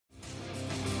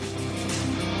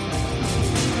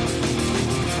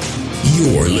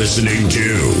You're listening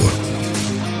to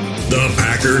the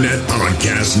Packernet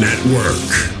Podcast Network.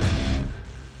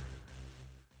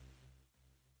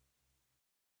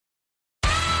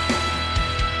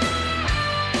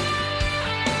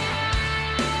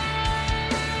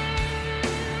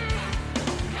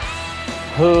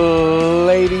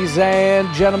 Ladies and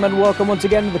gentlemen, welcome once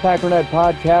again to the Packernet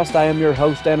Podcast. I am your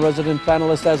host and resident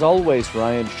panelist, as always,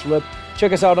 Ryan Schlip.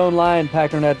 Check us out online,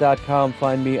 packernet.com.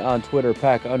 Find me on Twitter,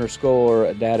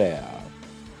 pack_data.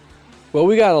 Well,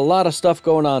 we got a lot of stuff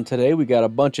going on today. We got a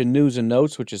bunch of news and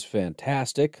notes, which is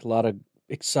fantastic. A lot of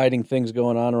exciting things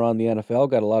going on around the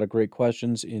NFL. Got a lot of great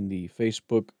questions in the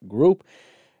Facebook group.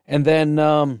 And then,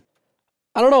 I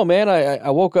don't know, man.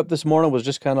 I woke up this morning, was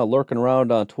just kind of lurking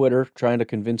around on Twitter, trying to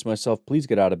convince myself, please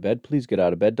get out of bed. Please get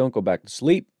out of bed. Don't go back to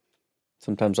sleep.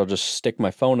 Sometimes I'll just stick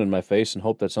my phone in my face and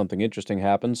hope that something interesting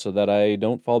happens so that I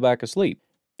don't fall back asleep.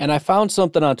 And I found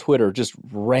something on Twitter just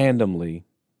randomly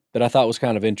that I thought was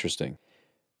kind of interesting.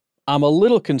 I'm a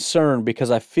little concerned because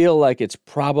I feel like it's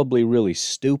probably really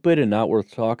stupid and not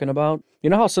worth talking about. You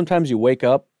know how sometimes you wake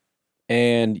up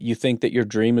and you think that your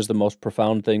dream is the most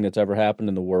profound thing that's ever happened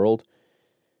in the world?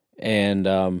 And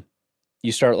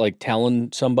you start like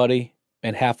telling somebody,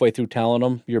 and halfway through telling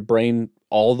them, your brain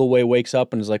all the way wakes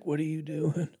up and is like, what are you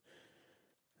doing?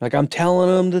 Like, I'm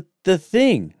telling them the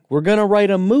thing. We're going to write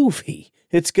a movie.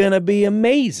 It's going to be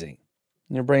amazing.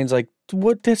 And your brain's like,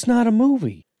 what? That's not a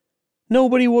movie.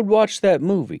 Nobody would watch that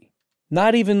movie.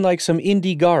 Not even like some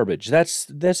indie garbage. This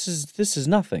is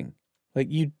nothing. Like,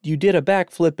 you did a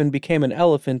backflip and became an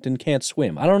elephant and can't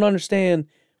swim. I don't understand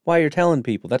why you're telling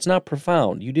people. That's not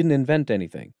profound. You didn't invent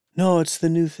anything. No, it's the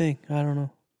new thing. I don't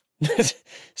know.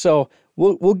 So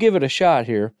we'll give it a shot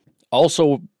here.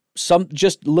 Also,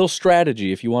 just a little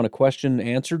strategy. If you want a question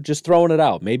answered, just throwing it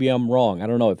out. Maybe I'm wrong. I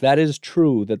don't know. If that is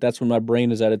true, that's when my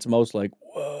brain is at its most like,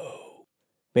 whoa.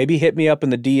 Maybe hit me up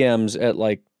in the DMs at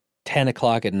like 10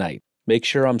 o'clock at night. Make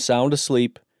sure I'm sound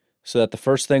asleep so that the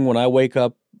first thing when I wake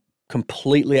up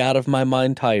completely out of my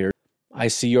mind tired, I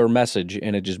see your message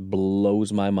and it just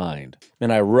blows my mind.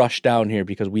 And I rush down here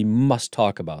because we must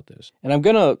talk about this. And I'm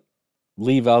going to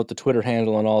leave out the Twitter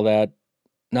handle and all that,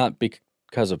 not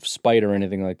because of spite or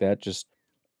anything like that. Just,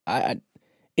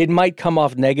 it might come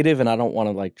off negative and I don't want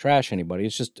to like trash anybody.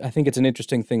 It's just, I think it's an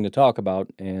interesting thing to talk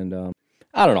about. And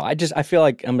I don't know. I feel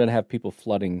like I'm going to have people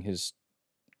flooding his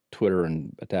Twitter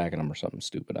and attacking him or something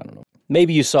stupid. I don't know.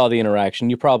 Maybe you saw the interaction.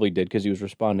 You probably did because he was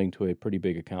responding to a pretty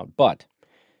big account. But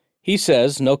he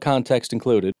says, no context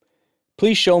included,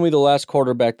 please show me the last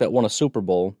quarterback that won a Super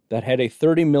Bowl that had a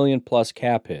 $30 million plus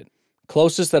cap hit.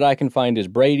 Closest that I can find is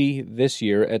Brady this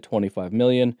year at $25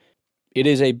 million. It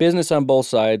is a business on both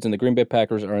sides, and the Green Bay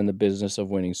Packers are in the business of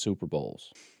winning Super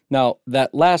Bowls. Now,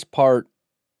 that last part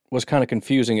was kind of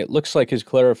confusing. It looks like his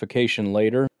clarification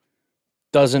later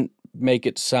doesn't make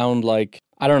it sound like,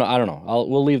 I don't know.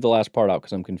 We'll leave the last part out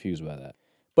because I'm confused by that.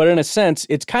 But in a sense,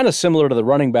 it's kind of similar to the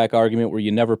running back argument where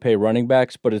you never pay running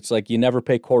backs, but it's like you never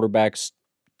pay quarterbacks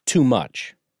too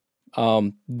much.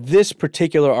 This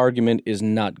particular argument is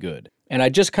not good. And I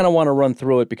just kind of want to run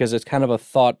through it because it's kind of a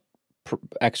thought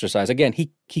exercise. Again,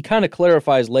 he kind of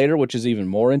clarifies later, which is even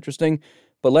more interesting,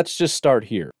 but let's just start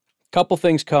here. A couple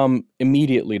things come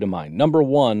immediately to mind. Number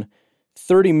one,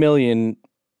 $30 million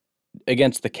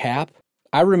against the cap.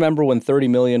 I remember when $30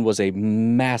 million was a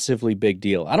massively big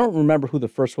deal. I don't remember who the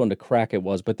first one to crack it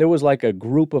was, but there was like a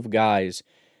group of guys,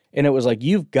 and it was like,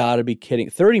 you've got to be kidding.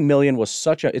 $30 million was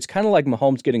it's kind of like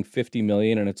Mahomes getting $50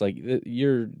 million, and it's like,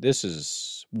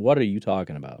 what are you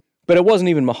talking about? But it wasn't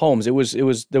even Mahomes.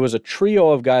 There was a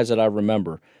trio of guys that I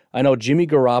remember. I know Jimmy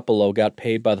Garoppolo got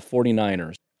paid by the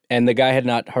 49ers, and the guy had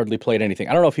not hardly played anything.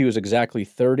 I don't know if he was exactly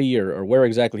 30 or where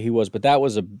exactly he was, but that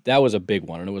was a big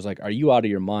one. And it was like, are you out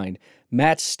of your mind?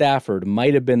 Matt Stafford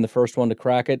might have been the first one to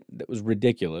crack it. That was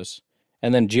ridiculous.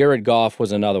 And then Jared Goff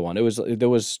was another one. There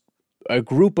was a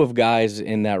group of guys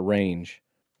in that range.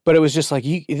 But it was just like,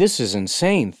 this is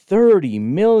insane. $30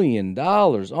 million.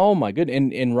 Oh, my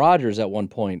goodness. And Rodgers at one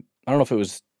point, I don't know if it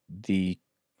was I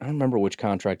don't remember which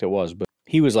contract it was, but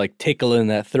he was like tickling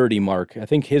that 30 mark. I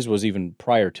think his was even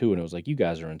prior to, and it was like, you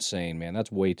guys are insane, man.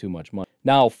 That's way too much money.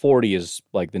 Now 40 is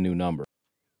like the new number.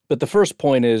 But the first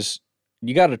point is,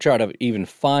 you got to try to even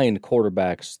find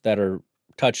quarterbacks that are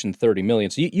touching 30 million.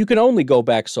 So you can only go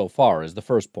back so far is the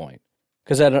first point.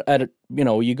 Because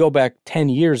you go back 10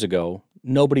 years ago,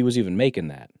 nobody was even making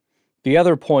that. The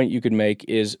other point you could make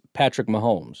is Patrick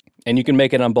Mahomes, and you can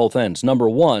make it on both ends. Number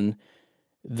one,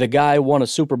 the guy won a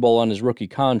Super Bowl on his rookie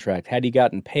contract. Had he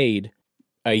gotten paid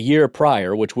a year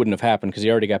prior, which wouldn't have happened because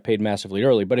he already got paid massively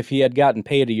early, but if he had gotten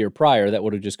paid a year prior, that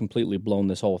would have just completely blown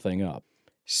this whole thing up.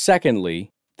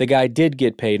 Secondly, the guy did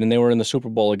get paid, and they were in the Super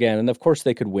Bowl again, and of course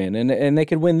they could win, and they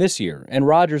could win this year, and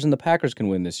Rodgers and the Packers can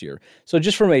win this year. So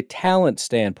just from a talent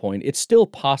standpoint, it's still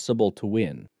possible to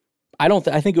win.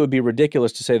 I think it would be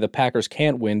ridiculous to say the Packers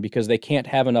can't win because they can't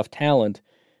have enough talent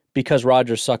because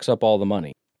Rodgers sucks up all the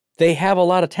money. They have a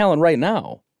lot of talent right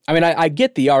now. I mean, I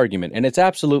get the argument, and it's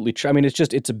absolutely true. I mean,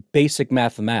 it's a basic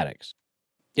mathematics.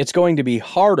 It's going to be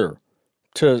harder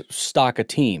to stock a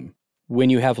team when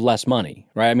you have less money,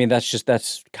 right? I mean,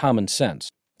 that's common sense.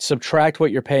 Subtract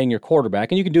what you're paying your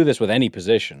quarterback, and you can do this with any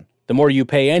position. The more you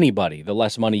pay anybody, the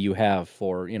less money you have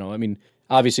for,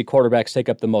 obviously quarterbacks take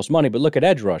up the most money, but look at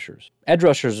edge rushers. Edge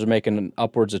rushers are making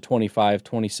upwards of 25,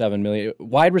 27 million.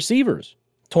 Wide receivers,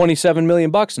 $27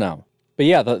 million now. But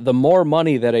yeah, the more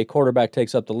money that a quarterback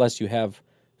takes up, the less you have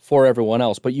for everyone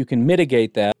else. But you can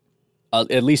mitigate that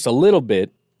at least a little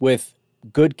bit with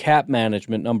good cap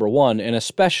management, number one, and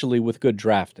especially with good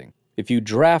drafting. If you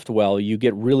draft well, you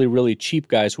get really, really cheap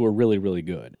guys who are really, really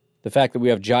good. The fact that we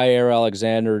have Jair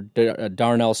Alexander,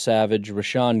 Darnell Savage,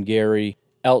 Rashawn Gary,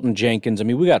 Elton Jenkins. I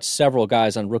mean, we got several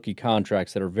guys on rookie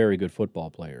contracts that are very good football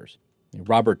players.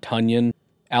 Robert Tonyan,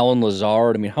 Alan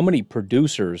Lazard. I mean, how many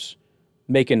producers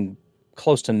making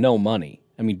close to no money?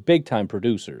 I mean, big-time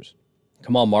producers.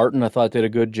 Kamal Martin, I thought, did a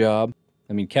good job.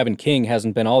 I mean, Kevin King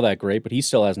hasn't been all that great, but he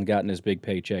still hasn't gotten his big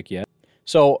paycheck yet.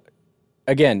 So,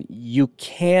 again, you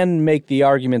can make the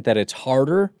argument that it's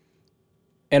harder,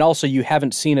 and also you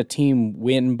haven't seen a team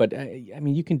win, but, I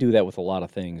mean, you can do that with a lot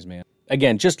of things, man.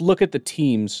 Again, just look at the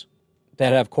teams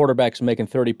that have quarterbacks making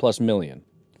 $30+ million.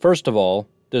 First of all,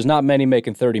 there's not many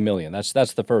making $30 million.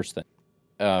 That's the first thing.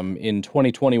 In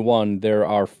 2021, there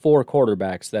are 4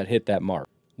 quarterbacks that hit that mark.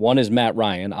 One is Matt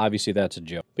Ryan. Obviously, that's a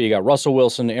joke. But you got Russell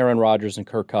Wilson, Aaron Rodgers, and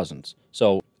Kirk Cousins.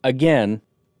 So, again,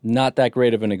 not that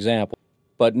great of an example.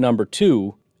 But number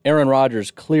 2, Aaron Rodgers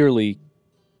clearly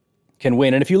can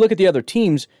win. And if you look at the other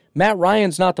teams, Matt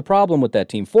Ryan's not the problem with that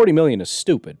team. $40 million is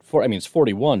stupid. It's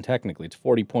 41 technically. It's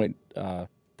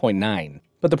 40.9.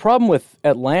 But the problem with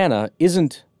Atlanta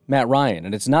isn't Matt Ryan,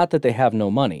 and it's not that they have no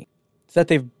money. It's that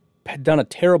they've done a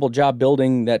terrible job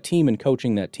building that team and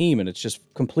coaching that team, and it's just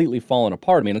completely fallen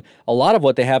apart. I mean, a lot of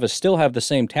what they have is still have the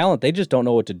same talent. They just don't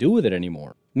know what to do with it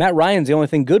anymore. Matt Ryan's the only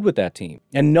thing good with that team.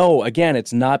 And no, again,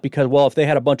 it's not because, if they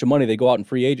had a bunch of money, they go out and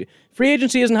free agent. Free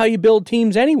agency isn't how you build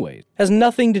teams anyways. It has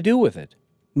nothing to do with it.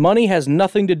 Money has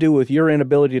nothing to do with your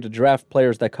inability to draft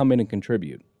players that come in and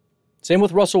contribute. Same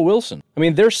with Russell Wilson. I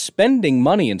mean, they're spending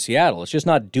money in Seattle. It's just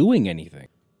not doing anything.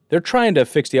 They're trying to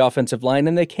fix the offensive line,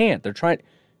 and they can't. They're trying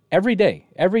every day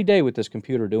with this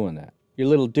computer doing that. Your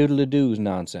little doodle-doos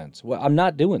nonsense. Well, I'm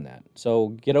not doing that, so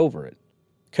get over it.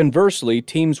 Conversely,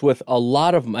 teams with a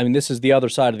lot of, this is the other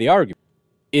side of the argument.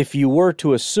 If you were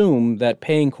to assume that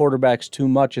paying quarterbacks too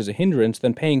much is a hindrance,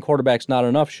 then paying quarterbacks not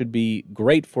enough should be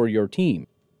great for your team.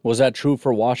 Was that true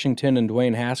for Washington and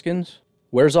Dwayne Haskins?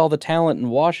 Where's all the talent in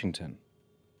Washington?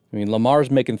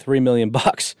 Lamar's making $3 million.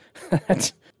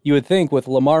 You would think with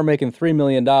Lamar making $3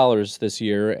 million this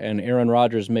year and Aaron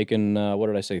Rodgers making,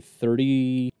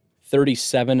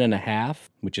 37.5,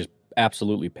 which is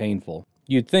absolutely painful.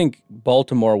 You'd think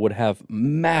Baltimore would have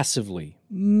massively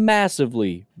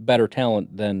better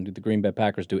talent than the Green Bay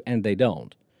Packers do, and they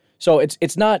don't. So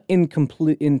it's not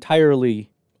entirely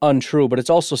untrue, but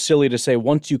it's also silly to say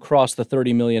once you cross the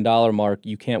 $30 million mark,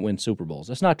 you can't win Super Bowls.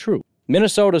 That's not true.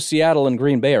 Minnesota, Seattle, and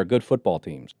Green Bay are good football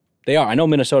teams. They are. I know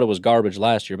Minnesota was garbage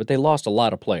last year, but they lost a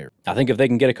lot of players. I think if they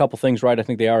can get a couple things right, I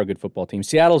think they are a good football team.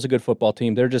 Seattle's a good football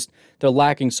team. They're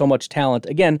lacking so much talent.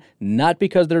 Again, not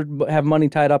because they have money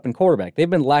tied up in quarterback. They've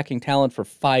been lacking talent for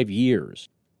 5 years.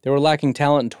 They were lacking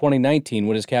talent in 2019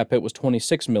 when his cap hit was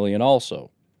 $26 million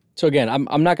also. So again,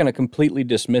 I'm not going to completely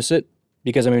dismiss it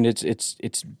because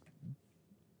it's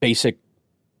basic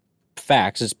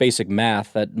facts. It's basic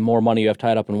math that more money you have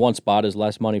tied up in one spot is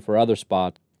less money for other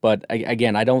spots. But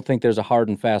again, I don't think there's a hard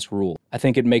and fast rule. I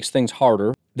think it makes things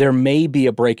harder. There may be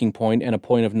a breaking point and a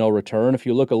point of no return. If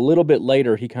you look a little bit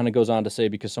later, he kind of goes on to say,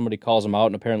 because somebody calls him out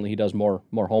and apparently he does more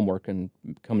homework and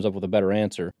comes up with a better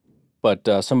answer. But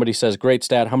somebody says, great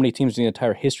stat, how many teams in the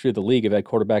entire history of the league have had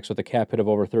quarterbacks with a cap hit of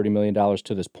over $30 million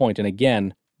to this point? And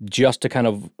again, just to kind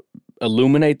of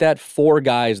illuminate that, 4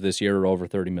 guys this year are over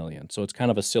 $30 million. So it's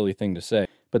kind of a silly thing to say.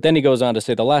 But then he goes on to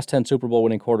say the last 10 Super Bowl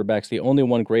winning quarterbacks, the only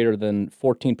one greater than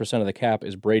 14% of the cap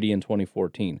is Brady in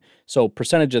 2014. So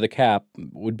percentage of the cap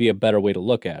would be a better way to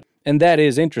look at it. And that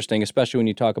is interesting, especially when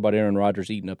you talk about Aaron Rodgers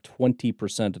eating up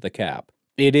 20% of the cap.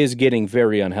 It is getting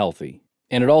very unhealthy.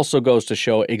 And it also goes to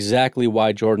show exactly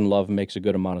why Jordan Love makes a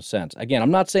good amount of sense. Again,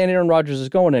 I'm not saying Aaron Rodgers is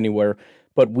going anywhere,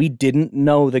 but we didn't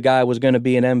know the guy was going to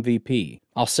be an MVP.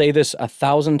 I'll say this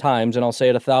 1,000 times, and I'll say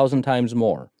it 1,000 times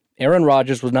more. Aaron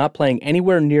Rodgers was not playing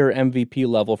anywhere near MVP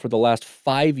level for the last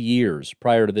 5 years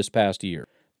prior to this past year.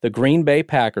 The Green Bay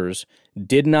Packers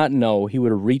did not know he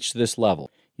would reach this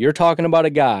level. You're talking about a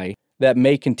guy that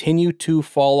may continue to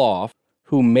fall off,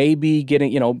 who may be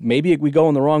getting, maybe we go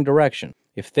in the wrong direction.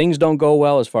 If things don't go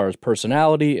well as far as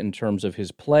personality, in terms of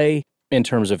his play, in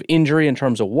terms of injury, in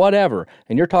terms of whatever,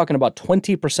 and you're talking about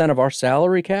 20% of our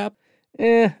salary cap,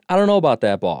 I don't know about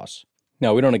that, boss.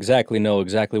 Now, we don't exactly know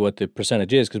what the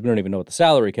percentage is because we don't even know what the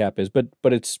salary cap is, but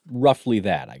it's roughly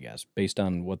that, I guess, based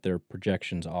on what their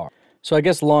projections are. So I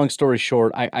guess long story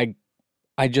short, I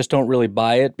just don't really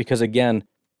buy it because, again,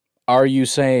 are you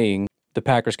saying the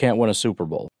Packers can't win a Super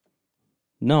Bowl?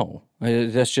 No,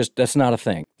 that's not a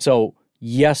thing. So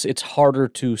yes, it's harder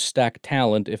to stack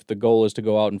talent if the goal is to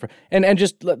go out and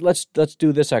just let's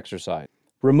do this exercise.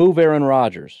 Remove Aaron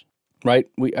Rodgers, right?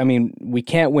 We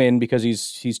can't win because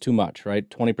he's too much, right?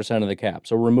 20% of the cap.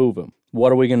 So remove him.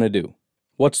 What are we going to do?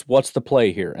 What's the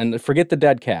play here? And forget the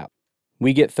dead cap.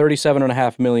 We get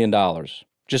 $37.5 million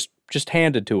just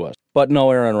handed to us, but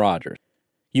no Aaron Rodgers.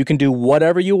 You can do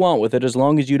whatever you want with it as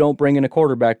long as you don't bring in a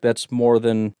quarterback that's more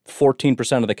than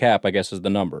 14% of the cap, I guess is the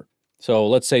number. So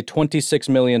let's say $26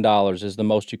 million is the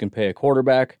most you can pay a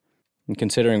quarterback. And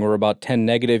considering we're about 10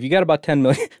 negative, you got about $10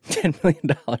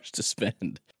 million to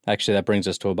spend. Actually, that brings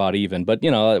us to about even, but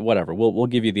whatever. We'll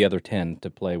give you the other 10 to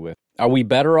play with. Are we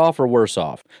better off or worse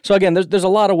off? So again, there's a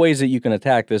lot of ways that you can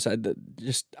attack this. I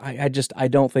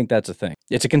don't think that's a thing.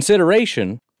 It's a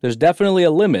consideration. There's definitely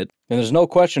a limit, and there's no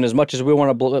question, as much as we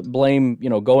want to blame,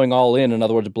 going all in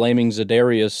other words, blaming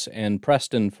Za'Darius and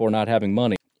Preston for not having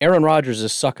money, Aaron Rodgers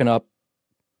is sucking up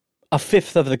a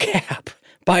fifth of the cap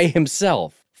by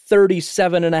himself,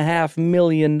 $37.5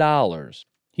 million.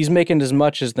 He's making as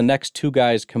much as the next two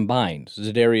guys combined,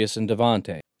 Za'Darius and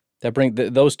Devontae.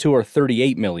 Those two are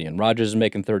 $38 million. Rodgers is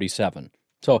making $37.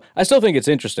 So I still think it's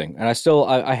interesting, and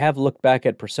I have looked back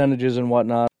at percentages and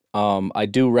whatnot. I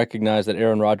do recognize that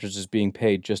Aaron Rodgers is being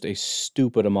paid just a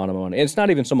stupid amount of money. And it's not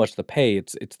even so much the pay,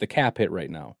 it's the cap hit right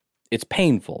now. It's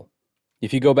painful.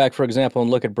 If you go back, for example,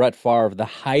 and look at Brett Favre, the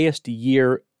highest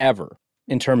year ever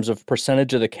in terms of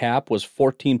percentage of the cap was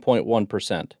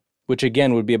 14.1%, which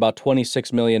again would be about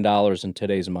 $26 million in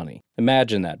today's money.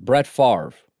 Imagine that. Brett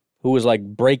Favre, who was like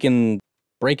breaking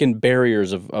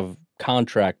barriers of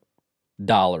contract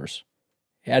dollars,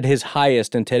 at his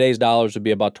highest in today's dollars would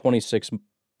be about $26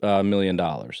 million.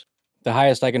 The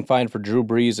highest I can find for Drew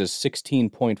Brees is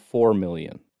 $16.4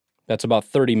 million. That's about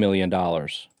 $30 million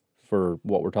for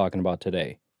what we're talking about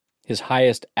today. His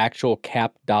highest actual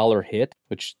cap dollar hit,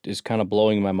 which is kind of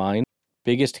blowing my mind,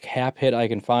 biggest cap hit I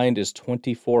can find is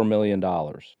 $24 million.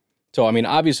 So,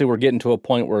 obviously we're getting to a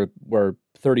point where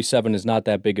 37 is not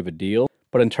that big of a deal,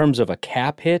 but in terms of a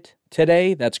cap hit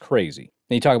today, that's crazy.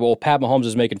 And you talk about, Pat Mahomes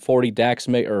is making 40, Pat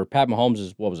Mahomes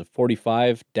is,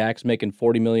 45, Dak's making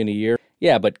 $40 million a year.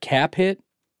 Yeah, but cap hit,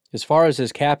 as far as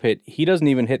his cap hit, he doesn't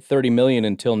even hit $30 million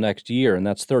until next year, and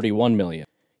that's $31 million.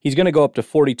 He's going to go up to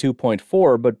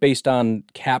 42.4, but based on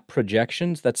cap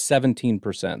projections, that's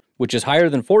 17%, which is higher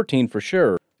than 14 for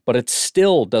sure, but it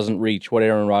still doesn't reach what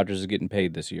Aaron Rodgers is getting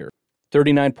paid this year.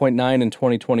 39.9 in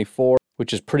 2024.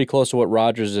 Which is pretty close to what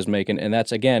Rodgers is making, and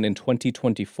that's, again, in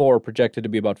 2024, projected to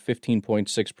be about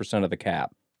 15.6% of the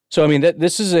cap. So,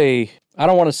 this is I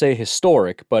don't want to say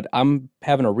historic, but I'm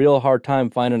having a real hard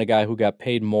time finding a guy who got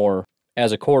paid more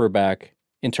as a quarterback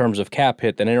in terms of cap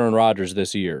hit than Aaron Rodgers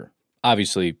this year.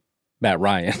 Obviously, Matt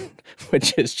Ryan,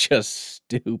 which is just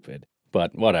stupid,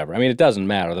 but whatever. It doesn't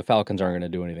matter. The Falcons aren't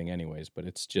going to do anything anyways, but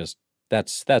it's just...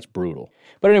 That's brutal.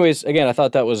 But anyways, again, I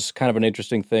thought that was kind of an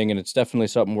interesting thing, and it's definitely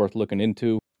something worth looking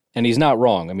into. And he's not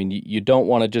wrong. You don't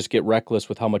want to just get reckless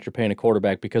with how much you're paying a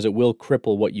quarterback because it will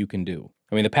cripple what you can do.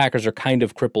 The Packers are kind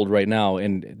of crippled right now,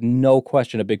 and no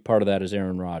question a big part of that is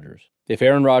Aaron Rodgers. If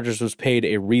Aaron Rodgers was paid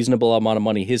a reasonable amount of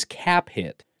money, his cap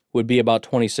hit would be about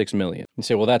 $26 million. You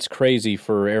say, well, that's crazy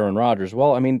for Aaron Rodgers.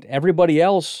 Well, everybody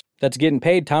else that's getting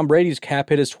paid, Tom Brady's cap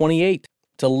hit is $28.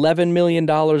 It's $11 million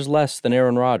less than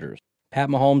Aaron Rodgers. Pat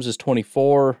Mahomes is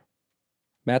 24.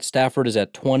 Matt Stafford is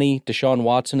at 20. Deshaun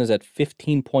Watson is at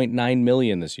 $15.9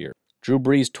 million this year. Drew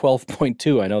Brees,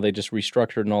 12.2. I know they just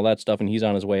restructured and all that stuff, and he's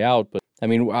on his way out. But,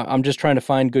 I'm just trying to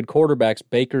find good quarterbacks.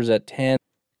 Baker's at 10.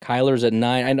 Kyler's at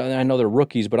 9. I know they're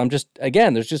rookies, but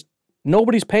there's just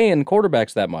nobody's paying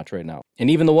quarterbacks that much right now. And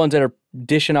even the ones that are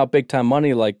dishing out big-time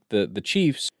money, like the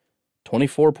Chiefs,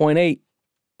 24.8.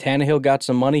 Tannehill got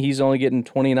some money. He's only getting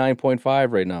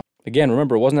 29.5 right now. Again,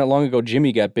 remember, it wasn't that long ago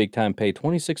Jimmy got big-time pay.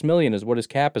 $26 million is what his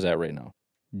cap is at right now.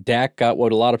 Dak got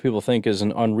what a lot of people think is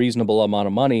an unreasonable amount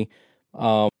of money.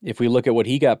 If we look at what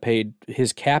he got paid,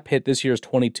 his cap hit this year is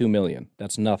 $22 million.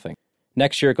 That's nothing.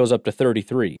 Next year it goes up to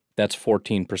 33. That's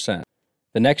 14%.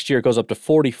 The next year it goes up to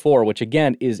 44, which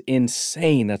again is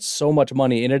insane. That's so much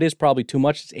money, and it is probably too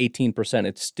much. It's 18%.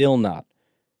 It's still not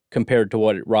compared to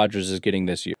what Rodgers is getting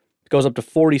this year. It goes up to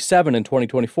 47 in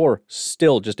 2024,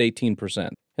 still just 18%.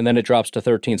 And then it drops to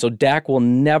 13. So Dak will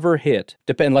never hit,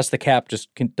 unless the cap just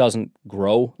doesn't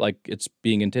grow like it's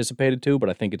being anticipated to, but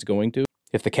I think it's going to.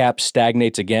 If the cap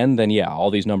stagnates again, then yeah,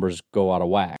 all these numbers go out of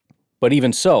whack. But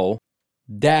even so,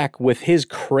 Dak, with his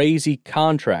crazy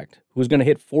contract, who's going to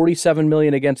hit $47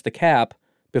 million against the cap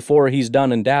before he's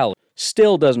done in Dallas,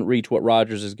 still doesn't reach what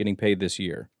Rodgers is getting paid this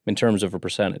year in terms of a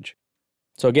percentage.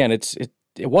 So again, it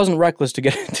wasn't reckless to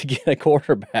get a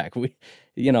quarterback.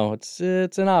 It's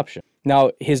an option.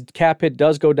 Now, his cap hit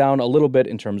does go down a little bit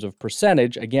in terms of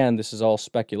percentage. Again, this is all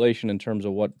speculation in terms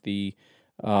of what the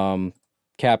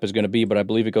cap is going to be, but I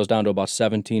believe it goes down to about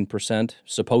 17%,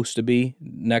 supposed to be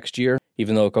next year,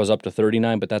 even though it goes up to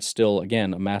 39, but that's still,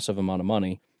 again, a massive amount of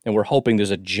money. And we're hoping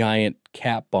there's a giant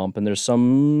cap bump, and there's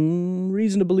some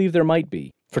reason to believe there might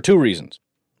be, for two reasons.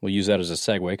 We'll use that as a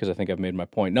segue because I think I've made my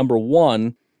point. Number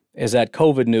one is that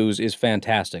COVID news is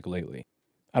fantastic lately.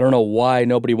 I don't know why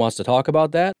nobody wants to talk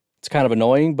about that. It's kind of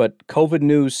annoying, but COVID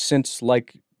news since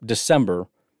like December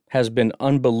has been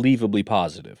unbelievably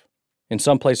positive. In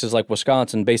some places like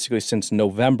Wisconsin, basically since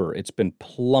November, it's been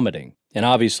plummeting. And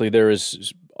obviously there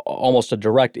is almost a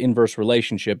direct inverse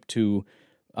relationship to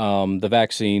the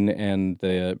vaccine and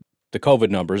the COVID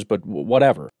numbers, but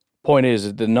whatever. Point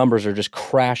is, the numbers are just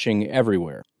crashing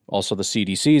everywhere. Also, the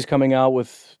CDC is coming out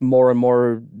with more and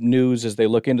more news as they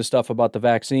look into stuff about the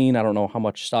vaccine. I don't know how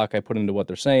much stock I put into what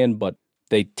they're saying, but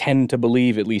they tend to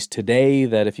believe, at least today,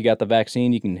 that if you got the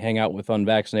vaccine, you can hang out with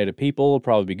unvaccinated people. It'll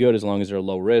probably be good as long as they're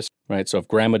low risk, right? So if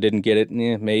grandma didn't get it,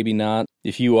 maybe not.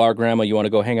 If you are grandma, you want to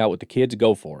go hang out with the kids,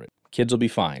 go for it. Kids will be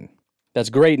fine. That's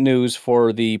great news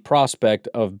for the prospect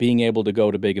of being able to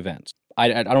go to big events.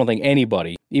 I don't think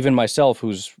anybody, even myself,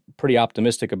 who's pretty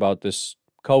optimistic about this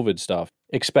COVID stuff,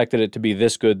 expected it to be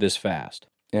this good this fast.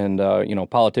 And,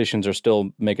 politicians are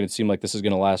still making it seem like this is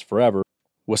going to last forever.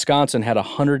 Wisconsin had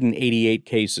 188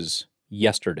 cases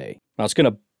yesterday. Now, it's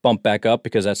going to bump back up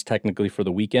because that's technically for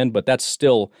the weekend, but that's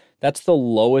the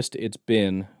lowest it's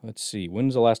been. Let's see,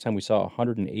 when's the last time we saw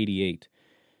 188?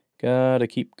 Gotta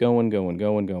keep going. My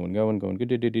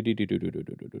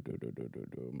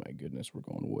goodness, we're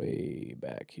going way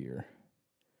back here.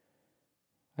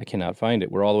 I cannot find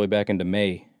it. We're all the way back into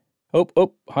May.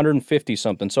 150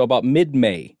 something. So about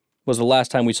mid-May was the last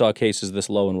time we saw cases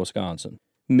this low in Wisconsin.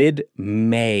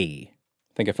 Mid-May.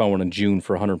 I think I found one in June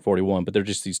for 141, but they're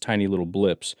just these tiny little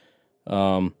blips.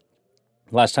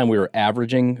 Last time we were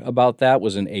averaging about that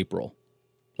was in April.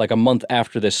 Like a month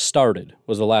after this started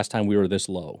was the last time we were this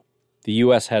low. The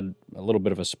U.S. had a little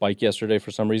bit of a spike yesterday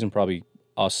for some reason, probably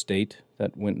us state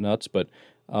that went nuts, but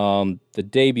the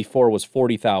day before was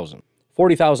 40,000.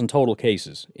 40,000 total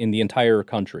cases in the entire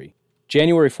country.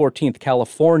 January 14th,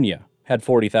 California had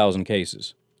 40,000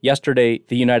 cases. Yesterday,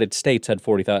 the United States had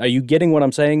 40,000. Are you getting what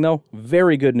I'm saying, though?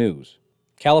 Very good news.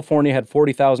 California had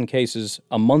 40,000 cases.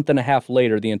 A month and a half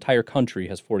later, the entire country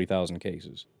has 40,000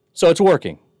 cases. So it's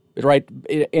working, right?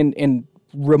 In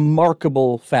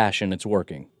remarkable fashion, it's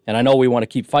working. And I know we want to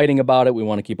keep fighting about it. We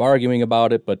want to keep arguing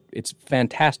about it, but it's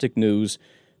fantastic news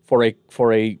for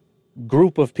a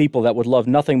group of people that would love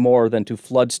nothing more than to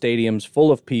flood stadiums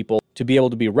full of people, to be able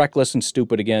to be reckless and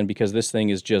stupid again, because this thing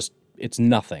is just, it's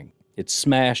nothing. It's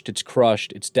smashed, it's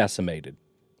crushed, it's decimated.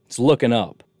 It's looking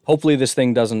up. Hopefully this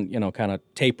thing doesn't, kind of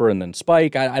taper and then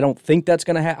spike. I don't think that's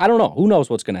going to happen. I don't know. Who knows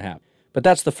what's going to happen? But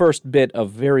that's the first bit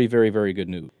of very, very, very good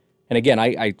news. And again,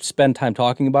 I spend time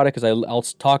talking about it because I'll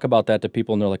talk about that to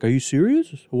people and they're like, are you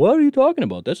serious? What are you talking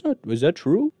about? Is that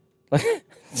true?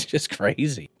 It's just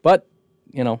crazy. But,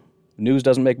 news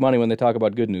doesn't make money when they talk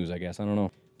about good news, I guess. I don't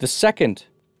know. The second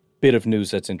bit of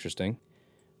news that's interesting,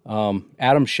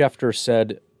 Adam Schefter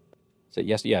said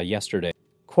yesterday,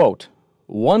 quote,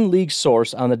 one league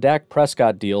source on the Dak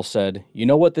Prescott deal said, you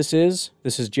know what this is?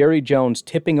 This is Jerry Jones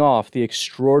tipping off the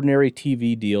extraordinary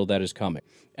TV deal that is coming.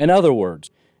 In other words,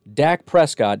 Dak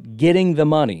Prescott getting the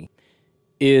money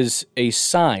is a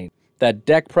sign that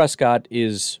Dak Prescott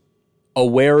is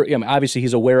aware. Obviously,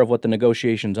 he's aware of what the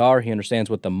negotiations are. He understands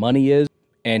what the money is.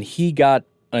 And he got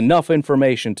enough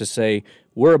information to say,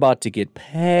 we're about to get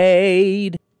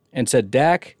paid. And said,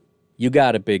 Dak, you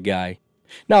got it, big guy.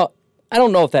 Now, I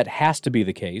don't know if that has to be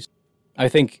the case. I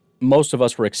think most of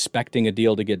us were expecting a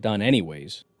deal to get done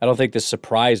anyways. I don't think this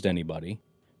surprised anybody.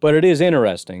 But it is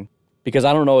interesting because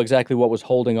I don't know exactly what was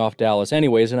holding off Dallas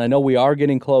anyways, and I know we are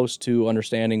getting close to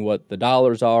understanding what the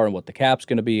dollars are and what the cap's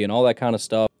going to be and all that kind of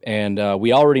stuff, and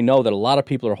we already know that a lot of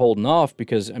people are holding off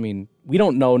because, I mean, we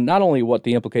don't know not only what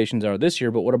the implications are this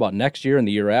year, but what about next year and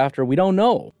the year after? We don't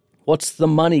know. What's the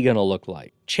money going to look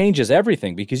like? Changes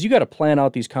everything because you got to plan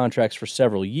out these contracts for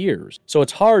several years. So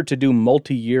it's hard to do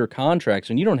multi-year contracts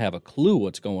when you don't have a clue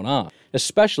what's going on,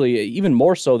 especially even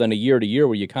more so than a year to year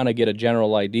where you kind of get a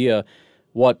general idea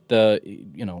what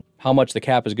how much the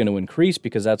cap is going to increase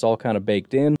because that's all kind of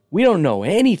baked in. We don't know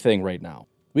anything right now.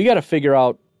 We got to figure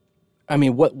out, I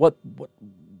mean,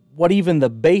 what even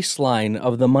the baseline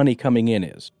of the money coming in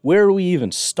is. Where do we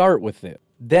even start with it?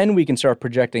 Then we can start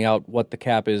projecting out what the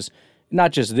cap is,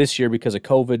 not just this year because of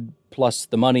COVID plus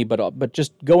the money, but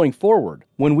just going forward.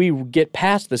 When we get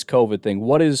past this COVID thing,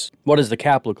 what does the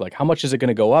cap look like? How much is it going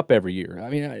to go up every year?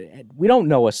 I mean, we don't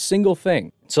know a single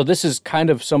thing. So this is kind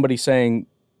of somebody saying,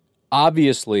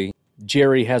 obviously,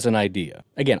 Jerry has an idea.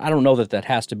 Again, I don't know that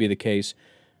has to be the case,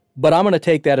 but I'm going to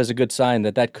take that as a good sign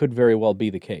that could very well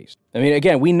be the case. I mean,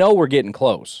 again, we know we're getting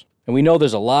close. And we know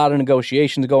there's a lot of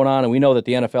negotiations going on, and we know that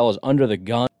the NFL is under the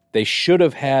gun. They should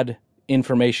have had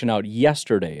information out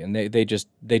yesterday, and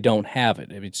they don't have it.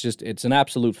 It's an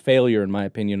absolute failure, in my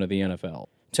opinion, of the NFL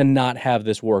to not have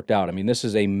this worked out. I mean, this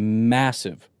is a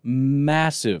massive,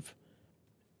 massive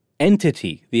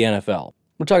entity, the NFL.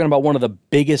 We're talking about one of the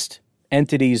biggest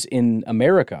entities in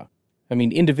America. I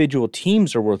mean, individual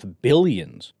teams are worth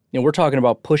billions. We're talking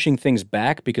about pushing things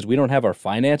back because we don't have our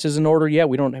finances in order yet.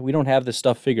 We don't have this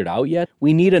stuff figured out yet.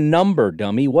 We need a number,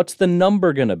 dummy. What's the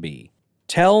number going to be?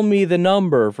 Tell me the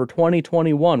number for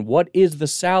 2021. What is the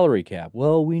salary cap?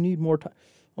 Well, we need more time.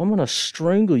 I'm going to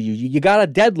strangle you. You got a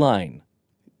deadline.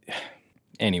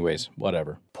 Anyways,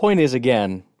 whatever. Point is,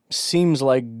 again, seems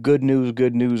like good news,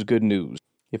 good news, good news.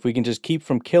 If we can just keep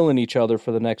from killing each other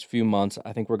for the next few months,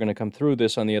 I think we're going to come through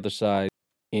this on the other side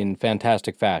in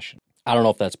fantastic fashion. I don't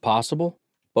know if that's possible,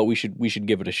 but we should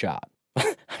give it a shot.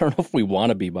 I don't know if we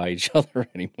want to be by each other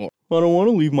anymore. I don't want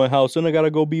to leave my house, and I got to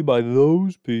go be by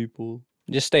those people.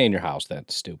 Just stay in your house,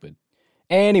 that's stupid.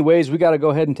 Anyways, we got to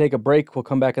go ahead and take a break. We'll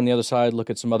come back on the other side,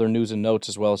 look at some other news and notes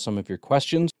as well as some of your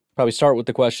questions. Probably start with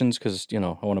the questions because, I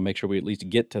want to make sure we at least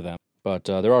get to them. But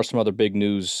there are some other big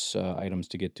news items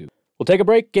to get to. We'll take a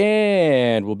break,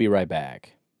 and we'll be right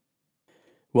back.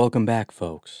 Welcome back,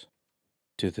 folks,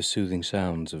 to the soothing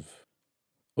sounds of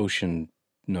ocean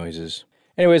noises.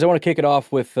 Anyways, I want to kick it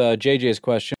off with JJ's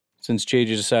question, since JJ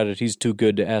decided he's too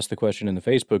good to ask the question in the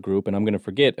Facebook group, and I'm going to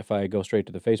forget if I go straight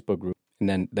to the Facebook group,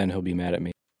 and then he'll be mad at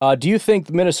me. Do you think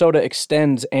Minnesota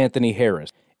extends Anthony Harris?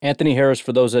 Anthony Harris,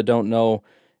 for those that don't know,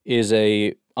 is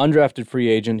a undrafted free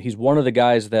agent. He's one of the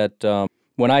guys that,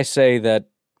 when I say that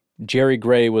Jerry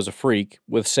Gray was a freak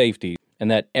with safety, and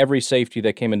that every safety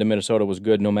that came into Minnesota was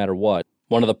good no matter what,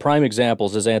 one of the prime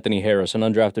examples is Anthony Harris, an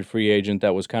undrafted free agent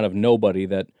that was kind of nobody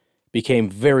that became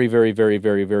very, very, very,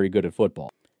 very, very good at football.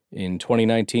 In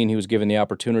 2019, he was given the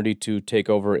opportunity to take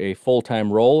over a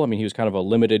full-time role. I mean, he was kind of a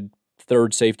limited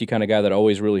third safety kind of guy that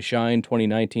always really shined.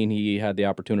 2019, he had the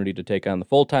opportunity to take on the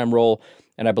full-time role,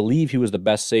 and I believe he was the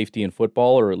best safety in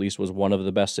football, or at least was one of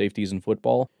the best safeties in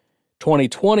football.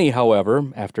 2020,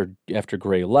 however, after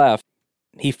Gray left,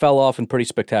 he fell off in pretty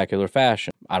spectacular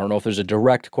fashion. I don't know if there's a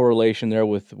direct correlation there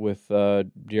with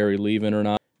Jerry leaving or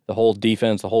not. The whole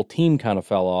defense, the whole team kind of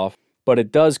fell off, but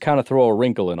it does kind of throw a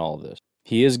wrinkle in all of this.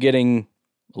 He is getting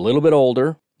a little bit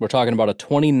older. We're talking about a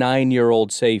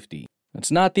 29-year-old safety.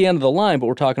 It's not the end of the line, but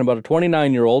we're talking about a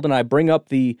 29-year-old, and I bring up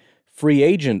the free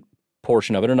agent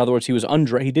portion of it. In other words, he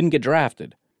didn't get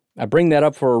drafted. I bring that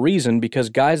up for a reason because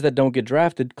guys that don't get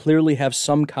drafted clearly have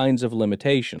some kinds of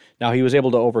limitation. Now, he was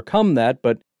able to overcome that,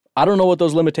 but I don't know what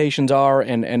those limitations are,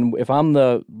 and if I'm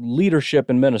the leadership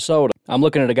in Minnesota, I'm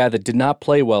looking at a guy that did not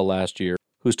play well last year,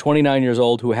 who's 29 years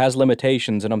old, who has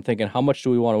limitations, and I'm thinking, how much do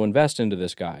we want to invest into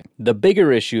this guy? The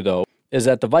bigger issue, though, is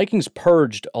that the Vikings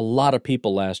purged a lot of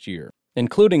people last year,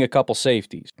 including a couple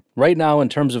safeties. Right now, in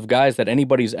terms of guys that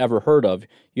anybody's ever heard of,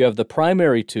 you have the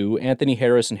primary two, Anthony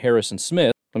Harris and Harrison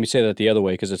Smith. Let me say that the other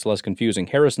way because it's less confusing.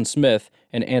 Harrison Smith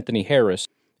and Anthony Harris,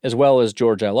 as well as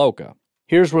George Iloka.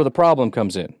 Here's where the problem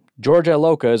comes in. George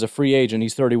Iloka is a free agent.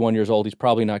 He's 31 years old. He's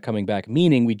probably not coming back,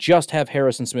 meaning we just have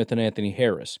Harrison Smith and Anthony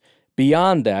Harris.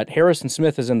 Beyond that, Harrison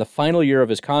Smith is in the final year of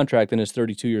his contract and is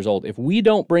 32 years old. If we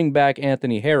don't bring back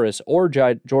Anthony Harris or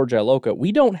George Iloka,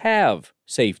 we don't have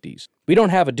safeties. We don't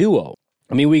have a duo.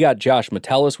 I mean, we got Josh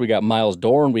Metellus, we got Miles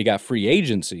Dorn, we got free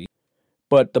agency.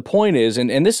 But the point is,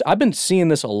 and this I've been seeing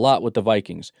this a lot with the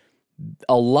Vikings,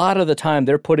 a lot of the time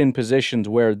they're put in positions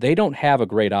where they don't have a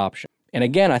great option. And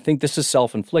again, I think this is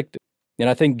self-inflicted. And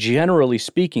I think generally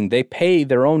speaking, they pay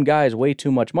their own guys way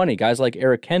too much money. Guys like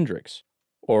Eric Kendricks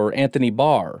or Anthony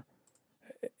Barr,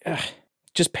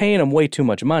 just paying them way too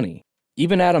much money.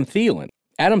 Even Adam Thielen.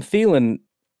 Adam Thielen,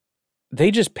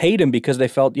 they just paid him because they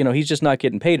felt, he's just not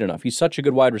getting paid enough. He's such a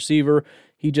good wide receiver.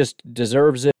 He just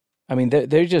deserves it. I mean,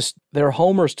 they're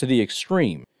homers to the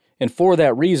extreme. And for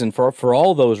that reason, for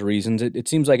all those reasons, it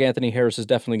seems like Anthony Harris is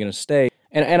definitely going to stay.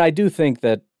 And I do think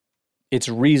that it's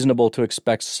reasonable to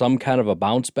expect some kind of a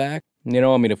bounce back.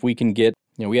 If we can get,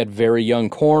 we had very young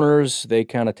corners. They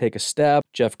kind of take a step.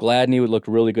 Jeff Gladney would look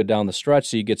really good down the stretch,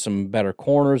 so you get some better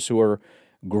corners who are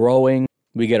growing.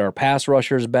 We get our pass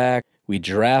rushers back. We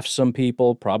draft some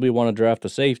people. Probably want to draft a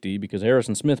safety because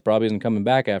Harrison Smith probably isn't coming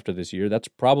back after this year. That's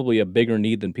probably a bigger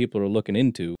need than people are looking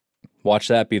into. Watch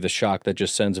that be the shock that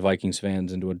just sends Vikings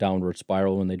fans into a downward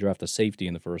spiral when they draft a safety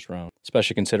in the first round,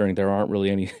 especially considering there aren't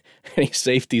really any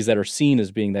safeties that are seen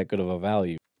as being that good of a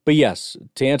value. But yes,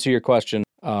 to answer your question,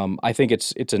 I think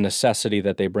it's a necessity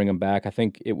that they bring him back. I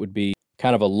think it would be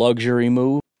kind of a luxury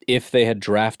move if they had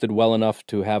drafted well enough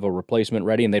to have a replacement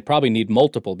ready, and they'd probably need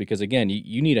multiple because, again,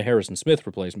 you need a Harrison Smith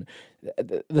replacement.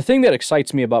 The thing that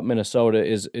excites me about Minnesota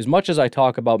is, as much as I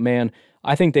talk about, man,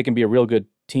 I think they can be a real good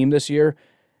team this year,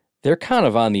 they're kind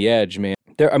of on the edge, man.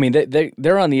 They're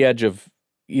on the edge of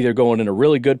either going in a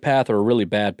really good path or a really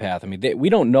bad path. I mean, we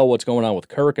don't know what's going on with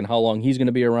Kirk and how long he's going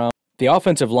to be around. The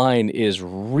offensive line is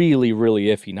really, really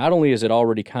iffy. Not only is it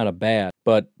already kind of bad,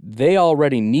 but they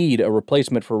already need a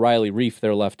replacement for Riley Reif,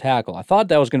 their left tackle. I thought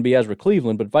that was going to be Ezra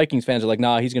Cleveland, but Vikings fans are like,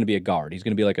 nah, he's going to be a guard. He's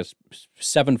going to be like a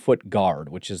 7-foot guard,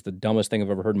 which is the dumbest thing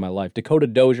I've ever heard in my life. Dakota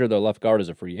Dozier, their left guard, is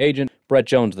a free agent. Brett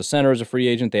Jones, the center, is a free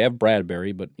agent. They have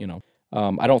Bradbury, but,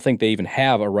 I don't think they even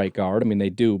have a right guard. I mean, they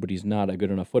do, but he's not a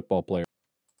good enough football player.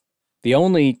 The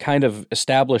only kind of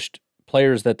established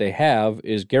players that they have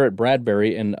is Garrett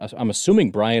Bradbury, and I'm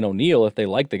assuming Brian O'Neill. If they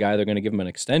like the guy, they're going to give him an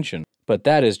extension. But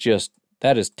that is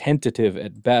tentative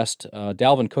at best.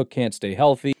 Dalvin Cook can't stay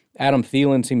healthy. Adam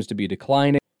Thielen seems to be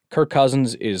declining. Kirk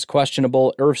Cousins is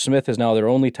questionable. Irv Smith is now their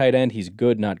only tight end. He's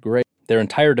good, not great. Their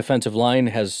entire defensive line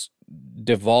has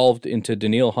devolved into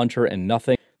Danielle Hunter and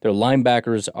nothing. Their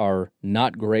linebackers are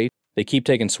not great. They keep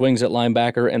taking swings at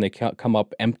linebacker, and they come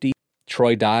up empty.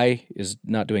 Troy Dye is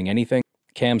not doing anything.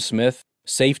 Cam Smith,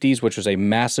 safeties, which was a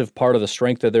massive part of the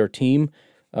strength of their team,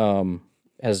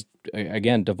 has,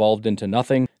 again, devolved into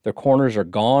nothing. Their corners are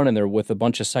gone, and they're with a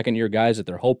bunch of second-year guys that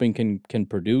they're hoping can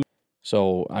produce.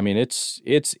 So, I mean, it's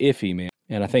iffy, man.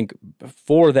 And I think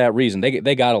for that reason,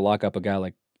 they got to lock up a guy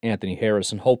like Anthony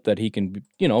Harris and hope that he can,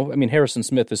 Harrison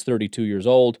Smith is 32 years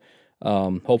old.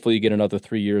 Hopefully you get another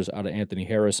 3 years out of Anthony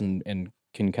Harris and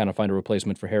can kind of find a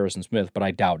replacement for Harrison Smith, but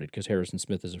I doubt it because Harrison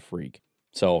Smith is a freak.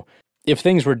 So if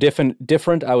things were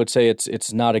different, I would say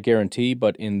it's not a guarantee,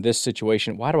 but in this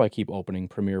situation, why do I keep opening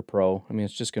Premiere Pro? I mean,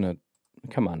 it's just going to,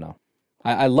 come on now.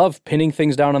 I love pinning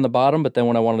things down on the bottom, but then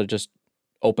when I want to just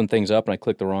open things up and I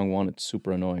click the wrong one, it's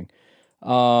super annoying.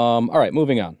 All right,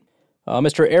 moving on.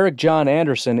 Mr. Eric John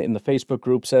Anderson in the Facebook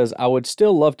group says, I would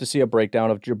still love to see a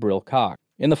breakdown of Jabril Cox.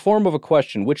 In the form of a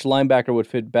question, which linebacker would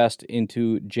fit best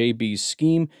into JB's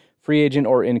scheme, free agent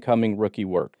or incoming rookie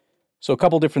work? So a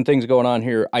couple different things going on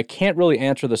here. I can't really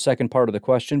answer the second part of the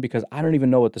question because I don't even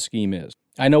know what the scheme is.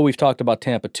 I know we've talked about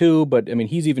Tampa 2, but I mean,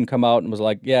 he's even come out and was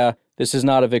like, yeah, this is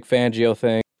not a Vic Fangio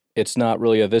thing. It's not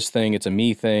really a this thing, it's a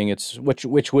me thing. It's which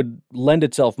would lend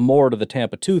itself more to the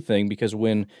Tampa 2 thing because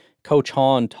when Coach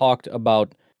Hahn talked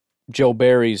about Joe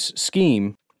Barry's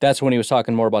scheme, that's when he was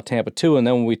talking more about Tampa 2, and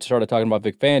then when we started talking about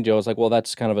Vic Fangio, I was like, well,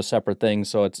 that's kind of a separate thing,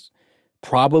 so it's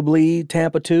probably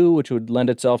Tampa 2, which would lend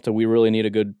itself to we really need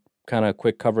a good kind of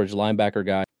quick coverage linebacker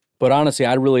guy. But honestly,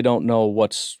 I really don't know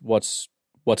what's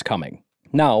coming.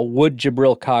 Now, would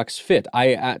Jabril Cox fit?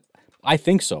 I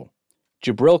think so.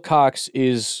 Jabril Cox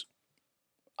is,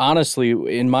 honestly,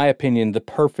 in my opinion, the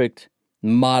perfect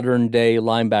modern-day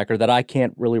linebacker that I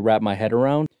can't really wrap my head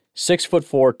around.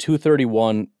 6'4",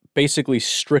 231, basically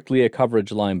strictly a coverage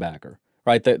linebacker,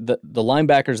 right? The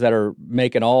linebackers that are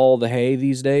making all the hay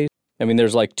these days, I mean,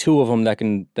 there's like two of them that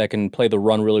can play the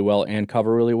run really well and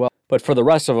cover really well. But for the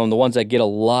rest of them, the ones that get a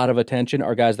lot of attention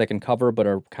are guys that can cover but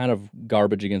are kind of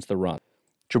garbage against the run.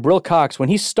 Jabril Cox, when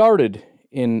he started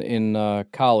in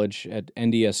college at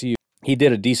NDSU, he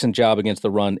did a decent job against the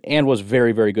run and was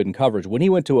very, very good in coverage. When he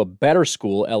went to a better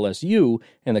school, LSU,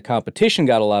 and the competition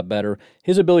got a lot better,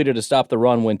 his ability to stop the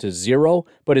run went to 0,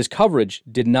 but his coverage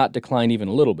did not decline even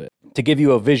a little bit. To give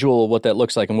you a visual of what that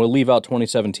looks like, and we'll leave out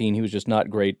 2017, he was just not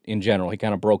great in general. He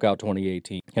kind of broke out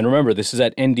 2018. And remember, this is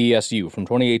at NDSU. From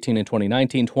 2018 and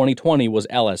 2019, 2020 was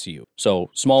LSU.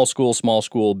 So small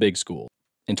school, big school.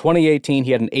 In 2018,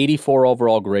 he had an 84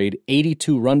 overall grade,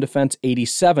 82 run defense,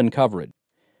 87 coverage.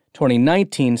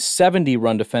 2019, 70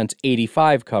 run defense,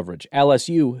 85 coverage.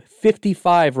 LSU,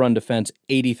 55 run defense,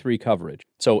 83 coverage.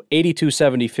 So 82,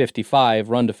 70, 55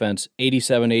 run defense,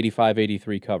 87, 85,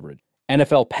 83 coverage.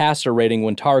 NFL passer rating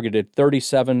when targeted,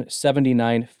 37,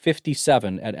 79,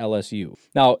 57 at LSU.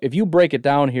 Now, if you break it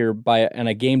down here on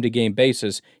a game-to-game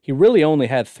basis, he really only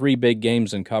had 3 big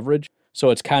games in coverage. So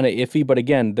it's kind of iffy, but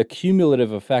again, the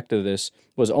cumulative effect of this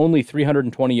was only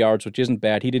 320 yards, which isn't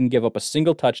bad. He didn't give up a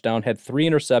single touchdown, had 3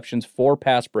 interceptions, 4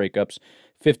 pass breakups,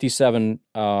 57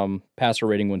 passer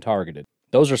rating when targeted.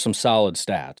 Those are some solid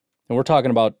stats. And we're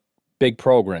talking about big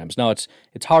programs. Now, it's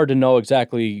hard to know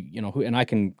exactly, who, and I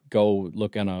can go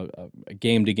look on a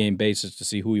game-to-game basis to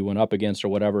see who he went up against or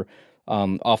whatever.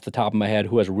 Off the top of my head,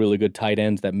 who has really good tight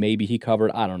ends that maybe he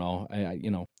covered. I don't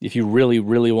know. If you really,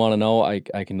 really want to know, I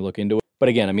can look into it. But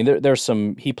again, I mean, there's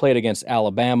some. He played against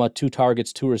Alabama, 2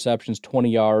 targets, 2 receptions, 20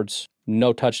 yards,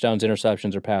 no touchdowns,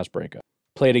 interceptions, or pass breakup.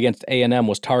 Played against A&M,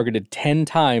 was targeted 10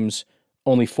 times,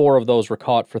 only 4 of those were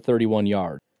caught for 31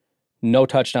 yards. No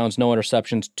touchdowns, no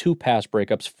interceptions, 2 pass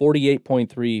breakups,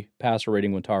 48.3 passer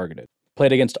rating when targeted.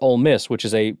 Played against Ole Miss, which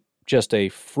is just a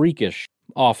freakish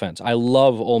offense. I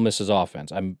love Ole Miss's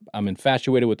offense. I'm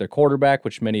infatuated with their quarterback,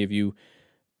 which many of you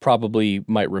probably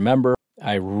might remember.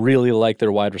 I really like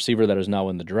their wide receiver that is now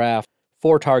in the draft.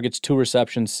 4 targets, 2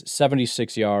 receptions,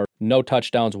 76 yards, no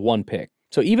touchdowns, 1 pick.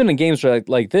 So even in games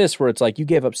like this, where it's like you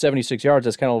gave up 76 yards,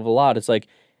 that's kind of a lot. It's like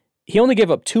he only gave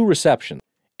up 2 receptions,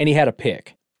 and he had a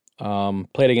pick.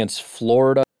 Played against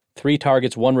Florida, 3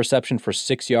 targets, 1 reception for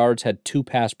 6 yards, had 2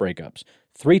 pass breakups.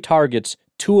 3 targets,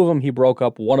 2 of them he broke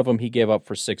up, 1 of them he gave up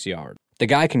for 6 yards. The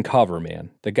guy can cover,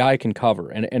 man. The guy can cover.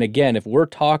 And again, if we're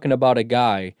talking about a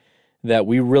guy that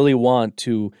we really want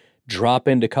to drop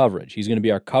into coverage, he's going to be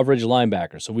our coverage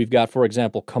linebacker. So we've got, for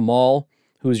example, Kamal,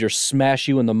 who's your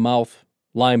smash-you-in-the-mouth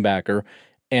linebacker,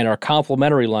 and our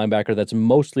complementary linebacker that's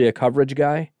mostly a coverage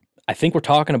guy. I think we're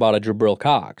talking about a Jabril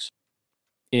Cox.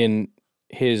 In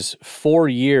his 4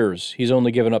 years, he's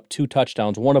only given up 2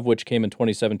 touchdowns, one of which came in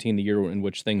 2017, the year in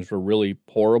which things were really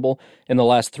horrible. In the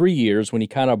last 3 years, when he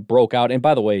kind of broke out, and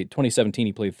by the way, 2017,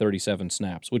 he played 37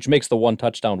 snaps, which makes the 1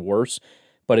 touchdown worse,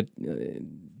 but it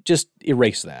just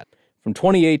erase that. From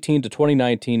 2018 to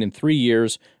 2019, in 3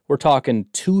 years, we're talking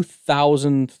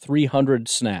 2,300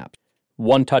 snaps.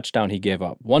 1 touchdown he gave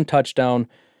up. 1 touchdown,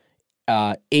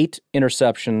 8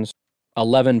 interceptions,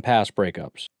 11 pass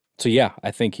breakups. So yeah,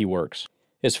 I think he works.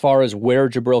 As far as where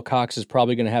Jabril Cox is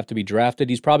probably going to have to be drafted,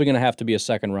 he's probably going to have to be a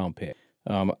 2nd-round pick.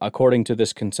 According to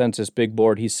this consensus big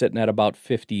board, he's sitting at about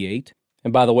 58.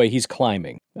 And by the way, he's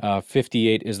climbing.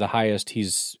 58 is the highest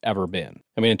he's ever been.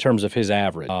 I mean, in terms of his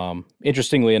average.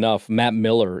 Interestingly enough, Matt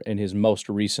Miller, in his most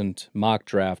recent mock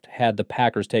draft, had the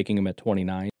Packers taking him at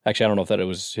 29. Actually, I don't know if that it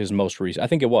was his most recent. I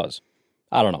think it was.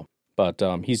 I don't know. But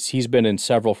he's been in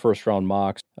several first-round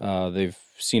mocks. They've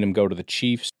seen him go to the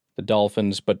Chiefs, the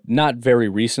Dolphins, but not very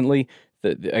recently.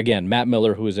 Again, Matt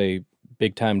Miller, who is a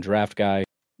big-time draft guy,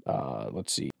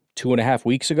 2.5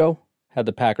 weeks ago, had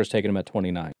the Packers taking him at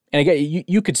 29. And again,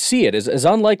 you could see it. As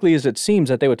unlikely as it seems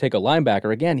that they would take a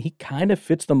linebacker, again, he kind of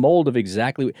fits the mold of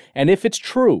exactly. And if it's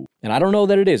true, and I don't know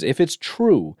that it is, if it's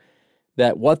true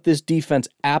that what this defense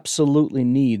absolutely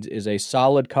needs is a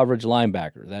solid coverage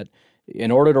linebacker, that in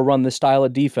order to run this style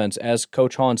of defense, as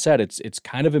Coach Hahn said, it's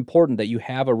kind of important that you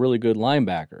have a really good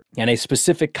linebacker and a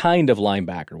specific kind of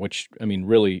linebacker, which, I mean,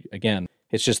 really, again,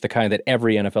 it's just the kind that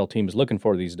every NFL team is looking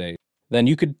for these days. Then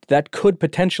that could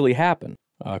potentially happen.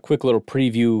 A quick little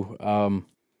preview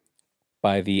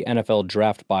by the NFL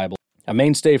Draft Bible. A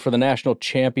mainstay for the national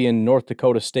champion North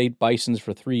Dakota State Bisons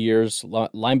for 3 years,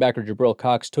 linebacker Jabril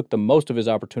Cox took the most of his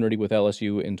opportunity with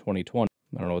LSU in 2020.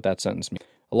 I don't know what that sentence means.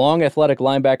 A long, athletic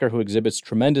linebacker who exhibits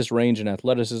tremendous range and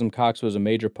athleticism, Cox was a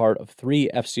major part of 3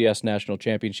 FCS national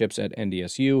championships at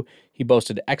NDSU. He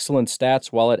boasted excellent stats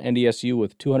while at NDSU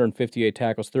with 258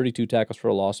 tackles, 32 tackles for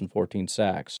a loss, and 14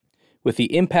 sacks. With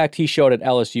the impact he showed at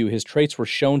LSU, his traits were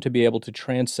shown to be able to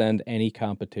transcend any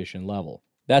competition level.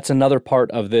 That's another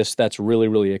part of this that's really,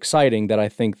 really exciting that I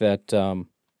think that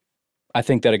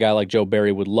a guy like Joe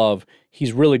Barry would love.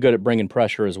 He's really good at bringing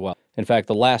pressure as well. In fact,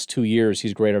 the last 2 years,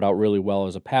 he's graded out really well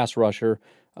as a pass rusher.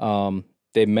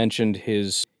 They mentioned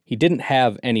he didn't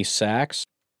have any sacks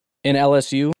in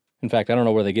LSU. In fact, I don't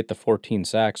know where they get the 14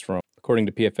 sacks from. According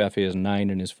to PFF, he has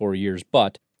 9 in his 4 years,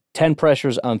 but 10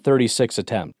 pressures on 36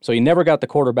 attempts. So he never got the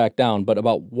quarterback down, but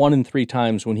about 1 in 3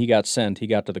 times when he got sent, he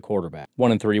got to the quarterback. 1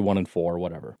 in 3, 1 in 4,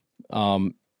 whatever.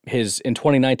 In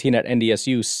 2019 at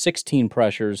NDSU, 16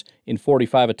 pressures in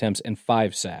 45 attempts and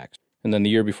 5 sacks. And then the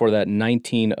year before that,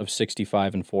 19 of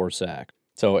 65 and 4 sacks.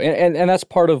 So, and that's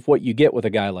part of what you get with a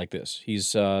guy like this. He's,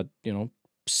 6'4",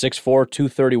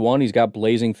 231. He's got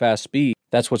blazing fast speed.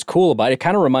 That's what's cool about it. It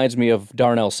kind of reminds me of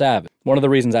Darnell Savage. One of the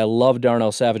reasons I love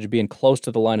Darnell Savage being close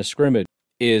to the line of scrimmage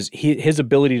is his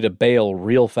ability to bail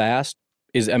real fast.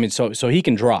 So he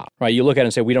can drop, right? You look at it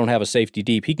and say, we don't have a safety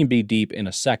deep. He can be deep in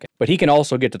a second. But he can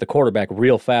also get to the quarterback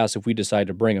real fast if we decide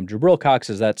to bring him. Jabril Cox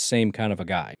is that same kind of a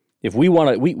guy. If we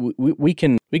want to, we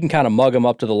can kind of mug him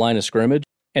up to the line of scrimmage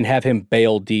and have him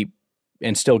bail deep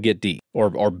and still get deep,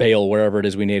 or bail wherever it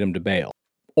is we need him to bail.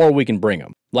 Or we can bring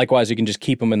him. Likewise, you can just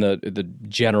keep him in the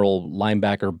general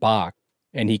linebacker box,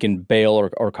 and he can bail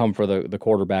or come for the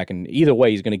quarterback. And either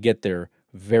way, he's going to get there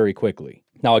very quickly.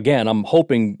 Now, again, I'm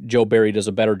hoping Joe Barry does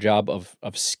a better job of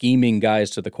scheming guys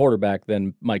to the quarterback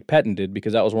than Mike Pettin did,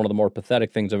 because that was one of the more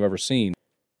pathetic things I've ever seen,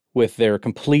 with their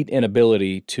complete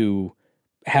inability to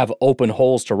have open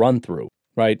holes to run through,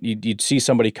 right? You'd see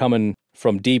somebody coming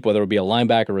from deep, whether it be a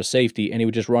linebacker or a safety, and he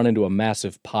would just run into a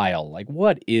massive pile. Like,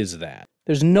 what is that?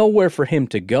 There's nowhere for him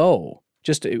to go.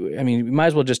 You might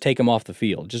as well just take him off the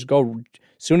field. Just go,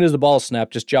 as soon as the ball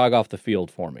snapped, just jog off the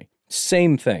field for me.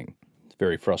 Same thing. It's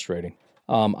very frustrating.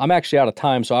 I'm actually out of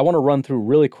time, so I want to run through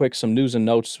really quick some news and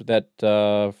notes that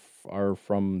are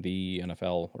from the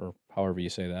NFL, or however you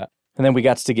say that. And then we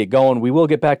got to get going. We will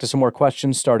get back to some more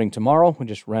questions starting tomorrow. We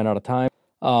just ran out of time.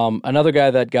 Another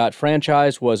guy that got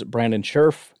franchised was Brandon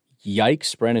Scherff.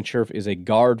 Yikes. Brandon Scherff is a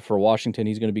guard for Washington.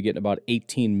 He's going to be getting about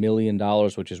 $18 million,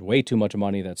 which is way too much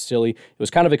money. That's silly. It was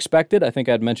kind of expected. I think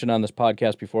I'd mentioned on this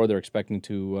podcast before they're expecting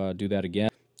to do that again.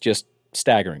 Just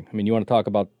staggering. I mean, you want to talk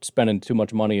about spending too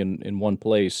much money in one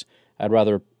place. I'd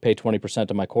rather pay 20%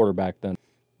 of my quarterback than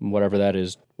whatever that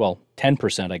is. Well,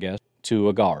 10%, I guess, to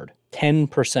a guard.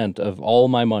 10% of all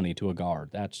my money to a guard.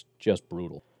 That's just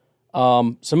brutal.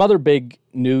 Some other big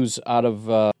news out of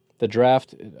the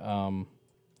draft.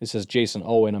 This says Jason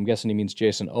Owen. I'm guessing he means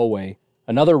Jason Owe.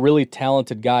 Another really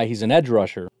talented guy. He's an edge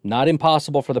rusher. Not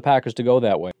impossible for the Packers to go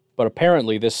that way. But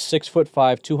apparently this 6'5",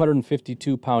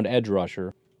 252-pound edge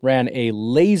rusher ran a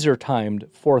laser-timed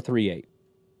 4.38.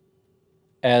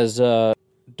 As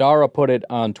Dara put it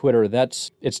on Twitter,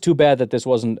 it's too bad that this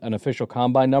wasn't an official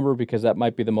combine number, because that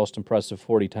might be the most impressive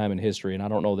 40 time in history, and I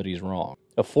don't know that he's wrong.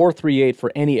 A 4.38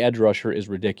 for any edge rusher is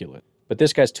ridiculous. But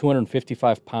this guy's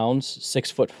 255 pounds,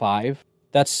 6'5".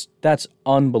 That's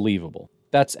unbelievable.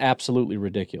 That's absolutely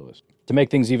ridiculous. To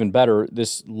make things even better,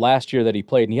 this last year that he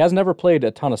played, and he has never played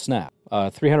a ton of snaps.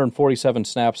 347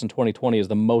 snaps in 2020 is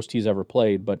the most he's ever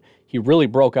played, but he really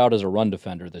broke out as a run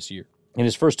defender this year. In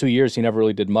his first 2 years, he never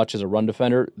really did much as a run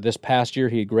defender. This past year,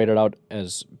 he graded out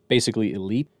as basically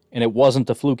elite, and it wasn't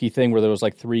the fluky thing where there was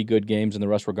like 3 good games and the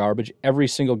rest were garbage. Every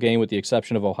single game, with the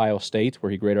exception of Ohio State,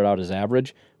 where he graded out as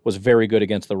average, was very good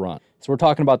against the run. So we're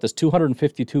talking about this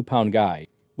 252-pound guy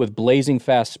with blazing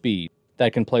fast speed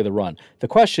that can play the run. The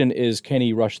question is, can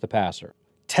he rush the passer?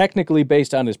 Technically,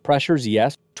 based on his pressures,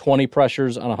 yes. 20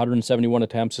 pressures on 171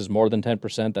 attempts is more than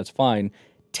 10%. That's fine.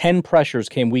 10 pressures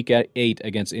came week 8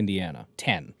 against Indiana.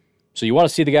 10. So you want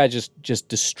to see the guy just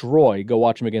destroy, go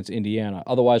watch him against Indiana.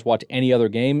 Otherwise, watch any other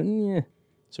game.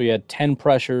 So he had 10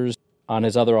 pressures on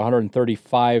his other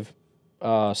 135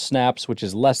 snaps, which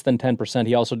is less than 10%.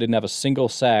 He also didn't have a single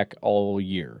sack all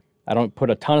year. I don't put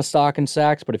a ton of stock in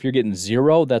sacks, but if you're getting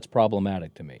 0, that's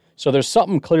problematic to me. So there's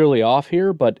something clearly off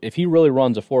here, but if he really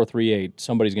runs a 4.38,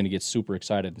 somebody's going to get super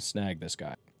excited and snag this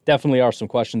guy. Definitely are some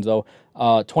questions, though.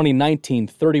 2019,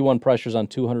 31 pressures on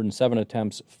 207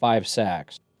 attempts, 5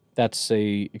 sacks. That's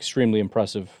a extremely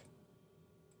impressive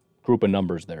group of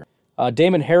numbers there.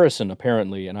 Damon Harrison,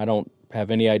 apparently, and I don't have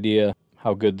any idea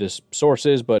how good this source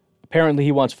is, but apparently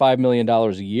he wants $5 million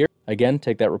a year. Again,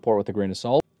 take that report with a grain of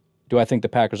salt. Do I think the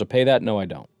Packers will pay that? No, I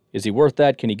don't. Is he worth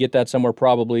that? Can he get that somewhere?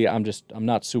 Probably. I'm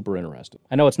not super interested.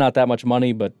 I know it's not that much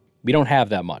money, but we don't have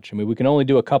that much. I mean, we can only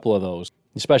do a couple of those,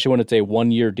 especially when it's a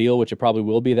 1-year deal, which it probably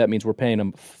will be. That means we're paying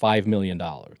him $5 million.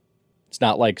 It's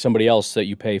not like somebody else that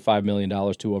you pay $5 million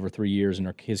to over 3 years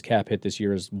and his cap hit this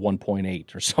year is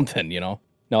 1.8 or something, you know?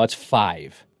 No, it's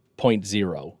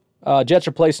 5.0. Jets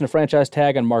are placing a franchise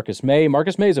tag on Marcus May.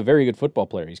 Marcus May is a very good football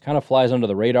player. He kind of flies under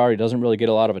the radar. He doesn't really get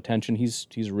a lot of attention. He's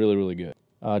really, really good.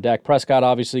 Dak Prescott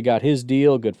obviously got his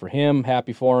deal. Good for him.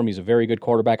 Happy for him. He's a very good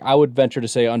quarterback. I would venture to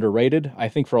say underrated. I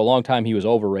think for a long time he was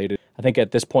overrated. I think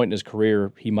at this point in his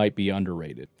career, he might be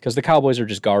underrated because the Cowboys are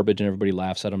just garbage and everybody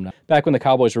laughs at him now. Back when the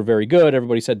Cowboys were very good,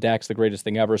 everybody said Dak's the greatest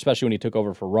thing ever, especially when he took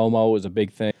over for Romo. It was a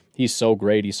big thing. He's so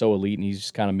great. He's so elite, and he's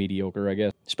just kind of mediocre, I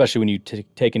guess, especially when you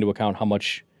take into account how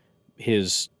much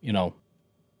his,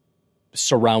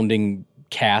 surrounding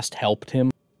cast helped him.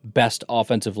 Best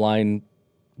offensive line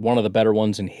one of the better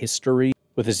ones in history,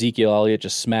 with Ezekiel Elliott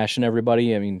just smashing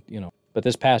everybody. I mean, but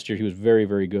this past year he was very,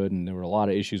 very good, and there were a lot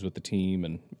of issues with the team,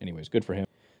 and anyways, good for him.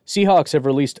 Seahawks have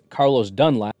released Carlos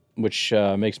Dunlap, which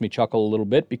makes me chuckle a little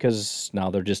bit because now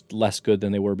they're just less good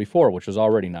than they were before, which was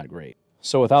already not great.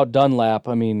 So without Dunlap,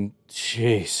 I mean,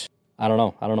 jeez, I don't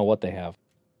know. I don't know what they have.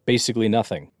 Basically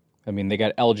nothing. I mean, they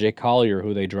got L.J. Collier,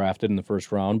 who they drafted in the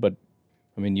first round, but,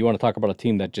 I mean, you want to talk about a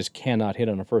team that just cannot hit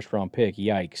on a first-round pick.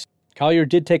 Yikes. Collier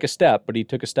did take a step, but he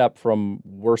took a step from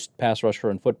worst pass rusher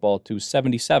in football to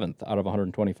 77th out of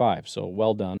 125, so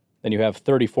well done. Then you have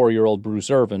 34-year-old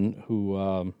Bruce Irvin,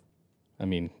 who,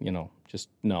 just,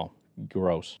 no,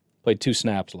 gross. Played 2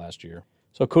 snaps last year.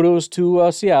 So kudos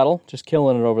to Seattle, just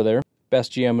killing it over there.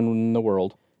 Best GM in the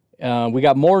world. We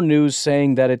got more news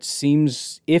saying that it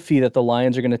seems iffy that the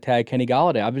Lions are going to tag Kenny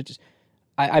Golladay.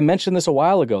 I mentioned this a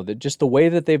while ago, that just the way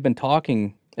that they've been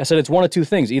talking, I said it's one of two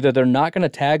things. Either they're not going to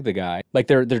tag the guy, like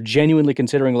they're genuinely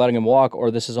considering letting him walk,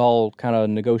 or this is all kind of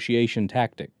negotiation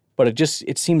tactic. But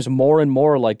it seems more and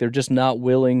more like they're just not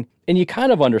willing, and you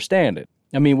kind of understand it.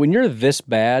 I mean, when you're this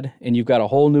bad and you've got a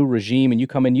whole new regime and you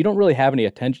come in, you don't really have any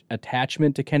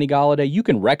attachment to Kenny Golladay. You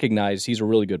can recognize he's a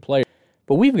really good player.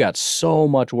 But we've got so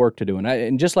much work to do.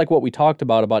 And just like what we talked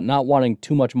about not wanting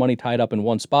too much money tied up in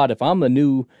one spot, if I'm the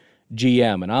new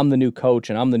GM and I'm the new coach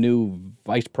and I'm the new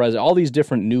vice president, all these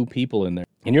different new people in there,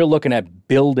 and you're looking at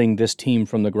building this team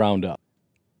from the ground up,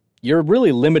 you're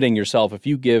really limiting yourself if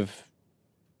you give,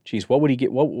 what would he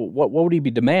get? What would he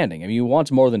be demanding? I mean, he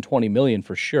wants more than $20 million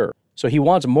for sure. So he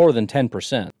wants more than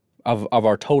 10% of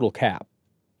our total cap.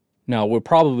 Now, we'll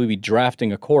probably be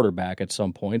drafting a quarterback at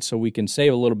some point, so we can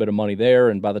save a little bit of money there,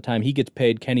 and by the time he gets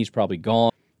paid, Kenny's probably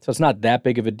gone. So it's not that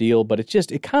big of a deal, but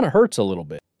it kind of hurts a little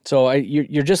bit. So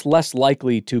you're just less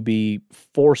likely to be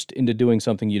forced into doing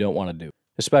something you don't want to do,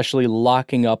 especially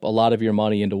locking up a lot of your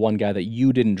money into one guy that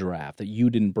you didn't draft, that you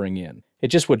didn't bring in.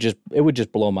 It would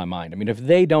just blow my mind. I mean, if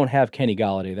they don't have Kenny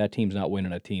Golladay, that team's not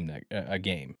winning a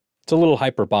game. It's a little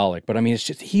hyperbolic, but I mean,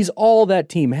 he's all that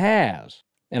team has.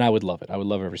 And I would love it. I would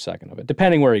love every second of it,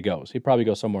 depending where he goes. He'd probably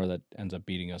go somewhere that ends up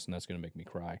beating us, and that's going to make me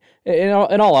cry. In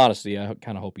all honesty, I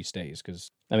kind of hope he stays, because,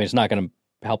 I mean, it's not going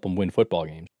to help him win football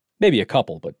games. Maybe a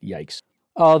couple, but yikes.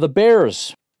 The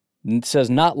Bears, it says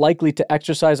not likely to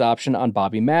exercise option on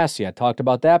Bobby Massey. I talked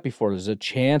about that before. There's a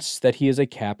chance that he is a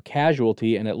cap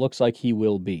casualty, and it looks like he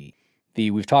will be.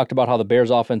 We've talked about how the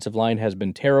Bears' offensive line has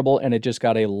been terrible, and it just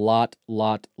got a lot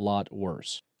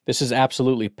worse. This is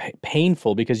absolutely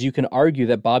painful, because you can argue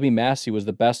that Bobby Massey was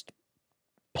the best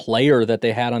player that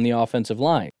they had on the offensive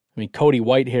line. I mean, Cody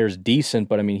Whitehair's decent,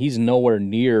 but I mean, he's nowhere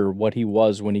near what he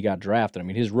was when he got drafted. I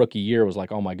mean, his rookie year was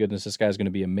like, oh my goodness, this guy's going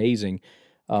to be amazing.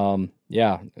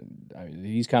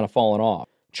 He's kind of fallen off.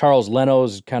 Charles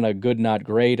Leno's kind of good, not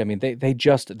great. I mean, they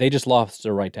just lost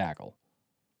their right tackle.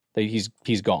 He's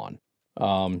gone.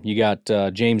 You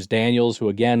got James Daniels, who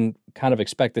again kind of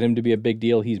expected him to be a big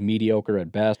deal. He's mediocre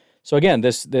at best. So again,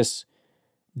 this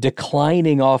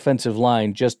declining offensive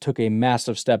line just took a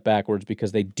massive step backwards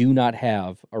because they do not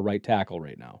have a right tackle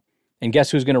right now. And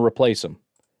guess who's going to replace him?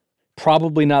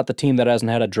 Probably not the team that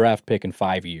hasn't had a draft pick in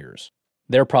 5 years.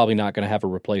 They're probably not going to have a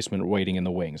replacement waiting in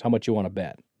the wings. How much you want to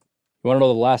bet? You want to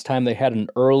know the last time they had an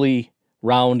early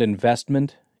round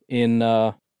investment in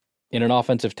an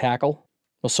offensive tackle?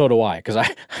 Well, so do I, because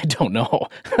I don't know.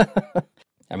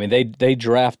 I mean, they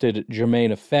drafted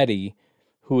Jermaine Ifedi,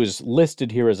 who is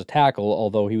listed here as a tackle,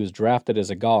 although he was drafted as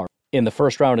a guard, in the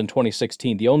first round in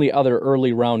 2016. The only other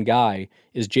early round guy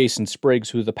is Jason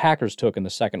Spriggs, who the Packers took in the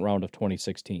second round of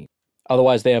 2016.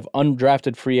 Otherwise, they have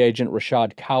undrafted free agent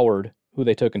Rashad Coward, who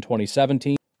they took in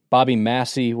 2017. Bobby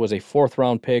Massey was a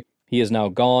fourth-round pick. He is now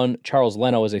gone. Charles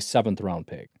Leno is a seventh-round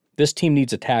pick. This team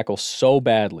needs a tackle so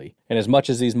badly. And as much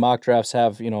as these mock drafts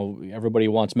have, everybody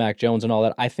wants Mac Jones and all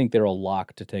that, I think they're a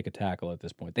lock to take a tackle at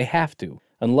this point. They have to,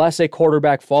 unless a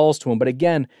quarterback falls to them. But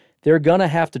again, they're going to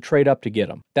have to trade up to get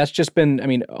them. That's just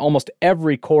been, almost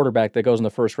every quarterback that goes in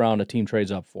the first round, a team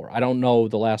trades up for. I don't know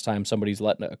the last time somebody's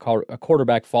letting a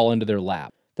quarterback fall into their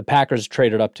lap. The Packers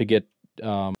traded up to get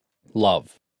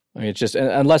Love. It's just,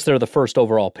 unless they're the first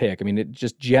overall pick. It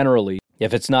just generally,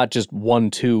 if it's not just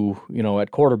 1-2,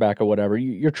 at quarterback or whatever,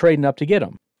 you're trading up to get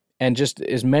them. And just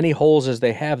as many holes as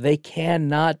they have, they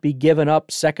cannot be giving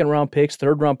up second-round picks,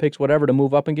 third-round picks, whatever, to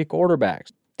move up and get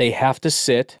quarterbacks. They have to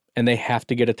sit, and they have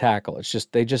to get a tackle. It's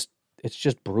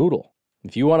just brutal.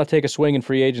 If you want to take a swing in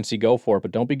free agency, go for it,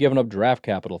 but don't be giving up draft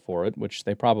capital for it, which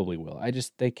they probably will.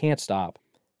 They can't stop.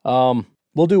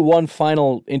 We'll do one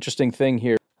final interesting thing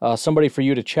here. Somebody for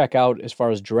you to check out as far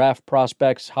as draft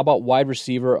prospects. How about wide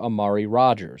receiver Amari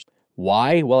Rodgers?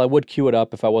 Why? Well, I would cue it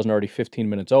up if I wasn't already 15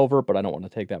 minutes over, but I don't want to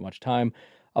take that much time.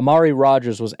 Amari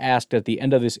Rodgers was asked at the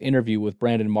end of this interview with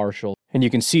Brandon Marshall, and you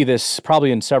can see this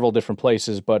probably in several different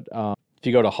places, but if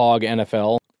you go to Hogg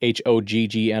NFL,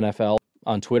 Hoggg NFL,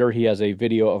 on Twitter, he has a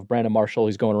video of Brandon Marshall.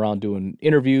 He's going around doing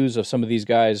interviews of some of these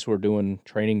guys who are doing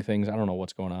training things. I don't know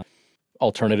what's going on.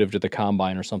 Alternative to the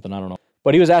combine or something, I don't know.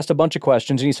 But he was asked a bunch of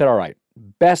questions, and he said, all right,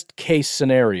 best case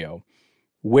scenario,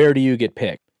 where do you get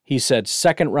picked? He said,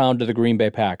 second round to the Green Bay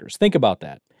Packers. Think about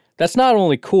that. That's not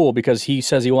only cool because he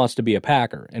says he wants to be a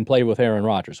Packer and play with Aaron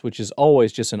Rodgers, which is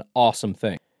always just an awesome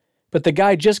thing. But the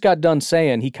guy just got done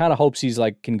saying he kind of hopes he's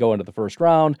can go into the first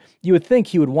round. You would think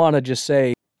he would want to just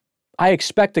say, I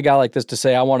expect a guy like this to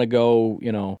say, I want to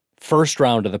go, first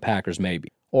round to the Packers maybe.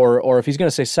 Or if he's going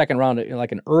to say second round,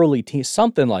 like an early team,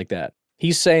 something like that.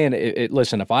 He's saying,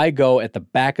 listen, if I go at the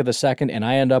back of the second and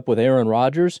I end up with Aaron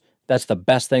Rodgers, that's the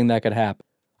best thing that could happen.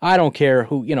 I don't care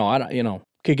who,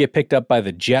 could get picked up by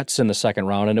the Jets in the second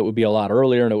round and it would be a lot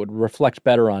earlier and it would reflect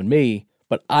better on me,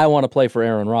 but I want to play for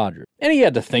Aaron Rodgers. And he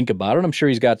had to think about it. I'm sure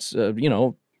he's got,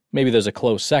 maybe there's a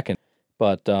close second,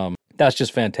 but that's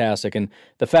just fantastic. And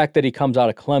the fact that he comes out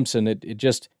of Clemson,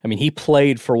 he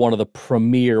played for one of the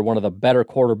better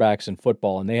quarterbacks in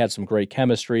football, and they had some great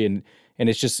chemistry, and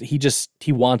it's just,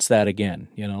 he wants that again,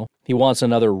 He wants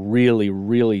another really,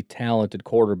 really talented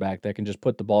quarterback that can just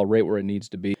put the ball right where it needs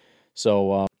to be.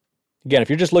 So, again, if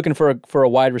you're just looking for a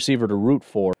wide receiver to root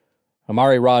for,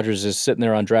 Amari Rodgers is sitting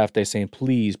there on draft day saying,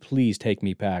 please, please take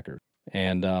me Packers.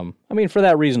 And, for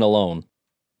that reason alone,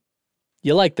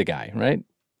 you like the guy, right?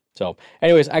 So,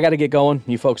 anyways, I got to get going.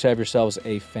 You folks have yourselves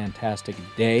a fantastic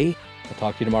day. I'll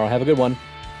talk to you tomorrow. Have a good one.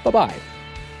 Bye-bye.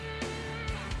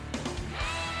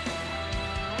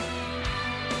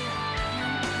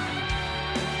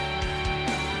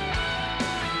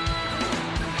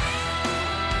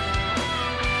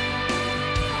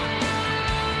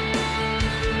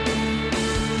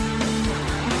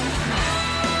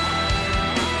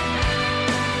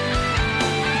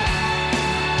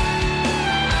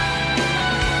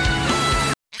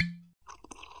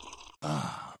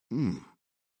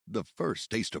 The first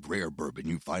taste of rare bourbon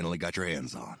you finally got your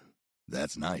hands on.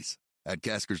 That's nice. At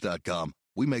Caskers.com,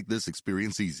 we make this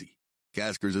experience easy.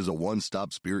 Caskers is a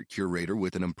one-stop spirit curator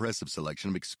with an impressive selection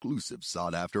of exclusive,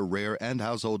 sought-after, rare, and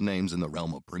household names in the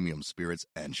realm of premium spirits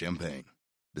and champagne.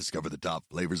 Discover the top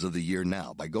flavors of the year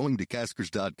now by going to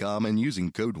Caskers.com and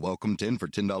using code WELCOME10 for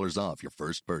 $10 off your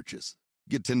first purchase.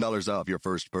 Get $10 off your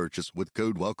first purchase with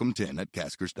code WELCOME10 at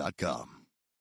Caskers.com.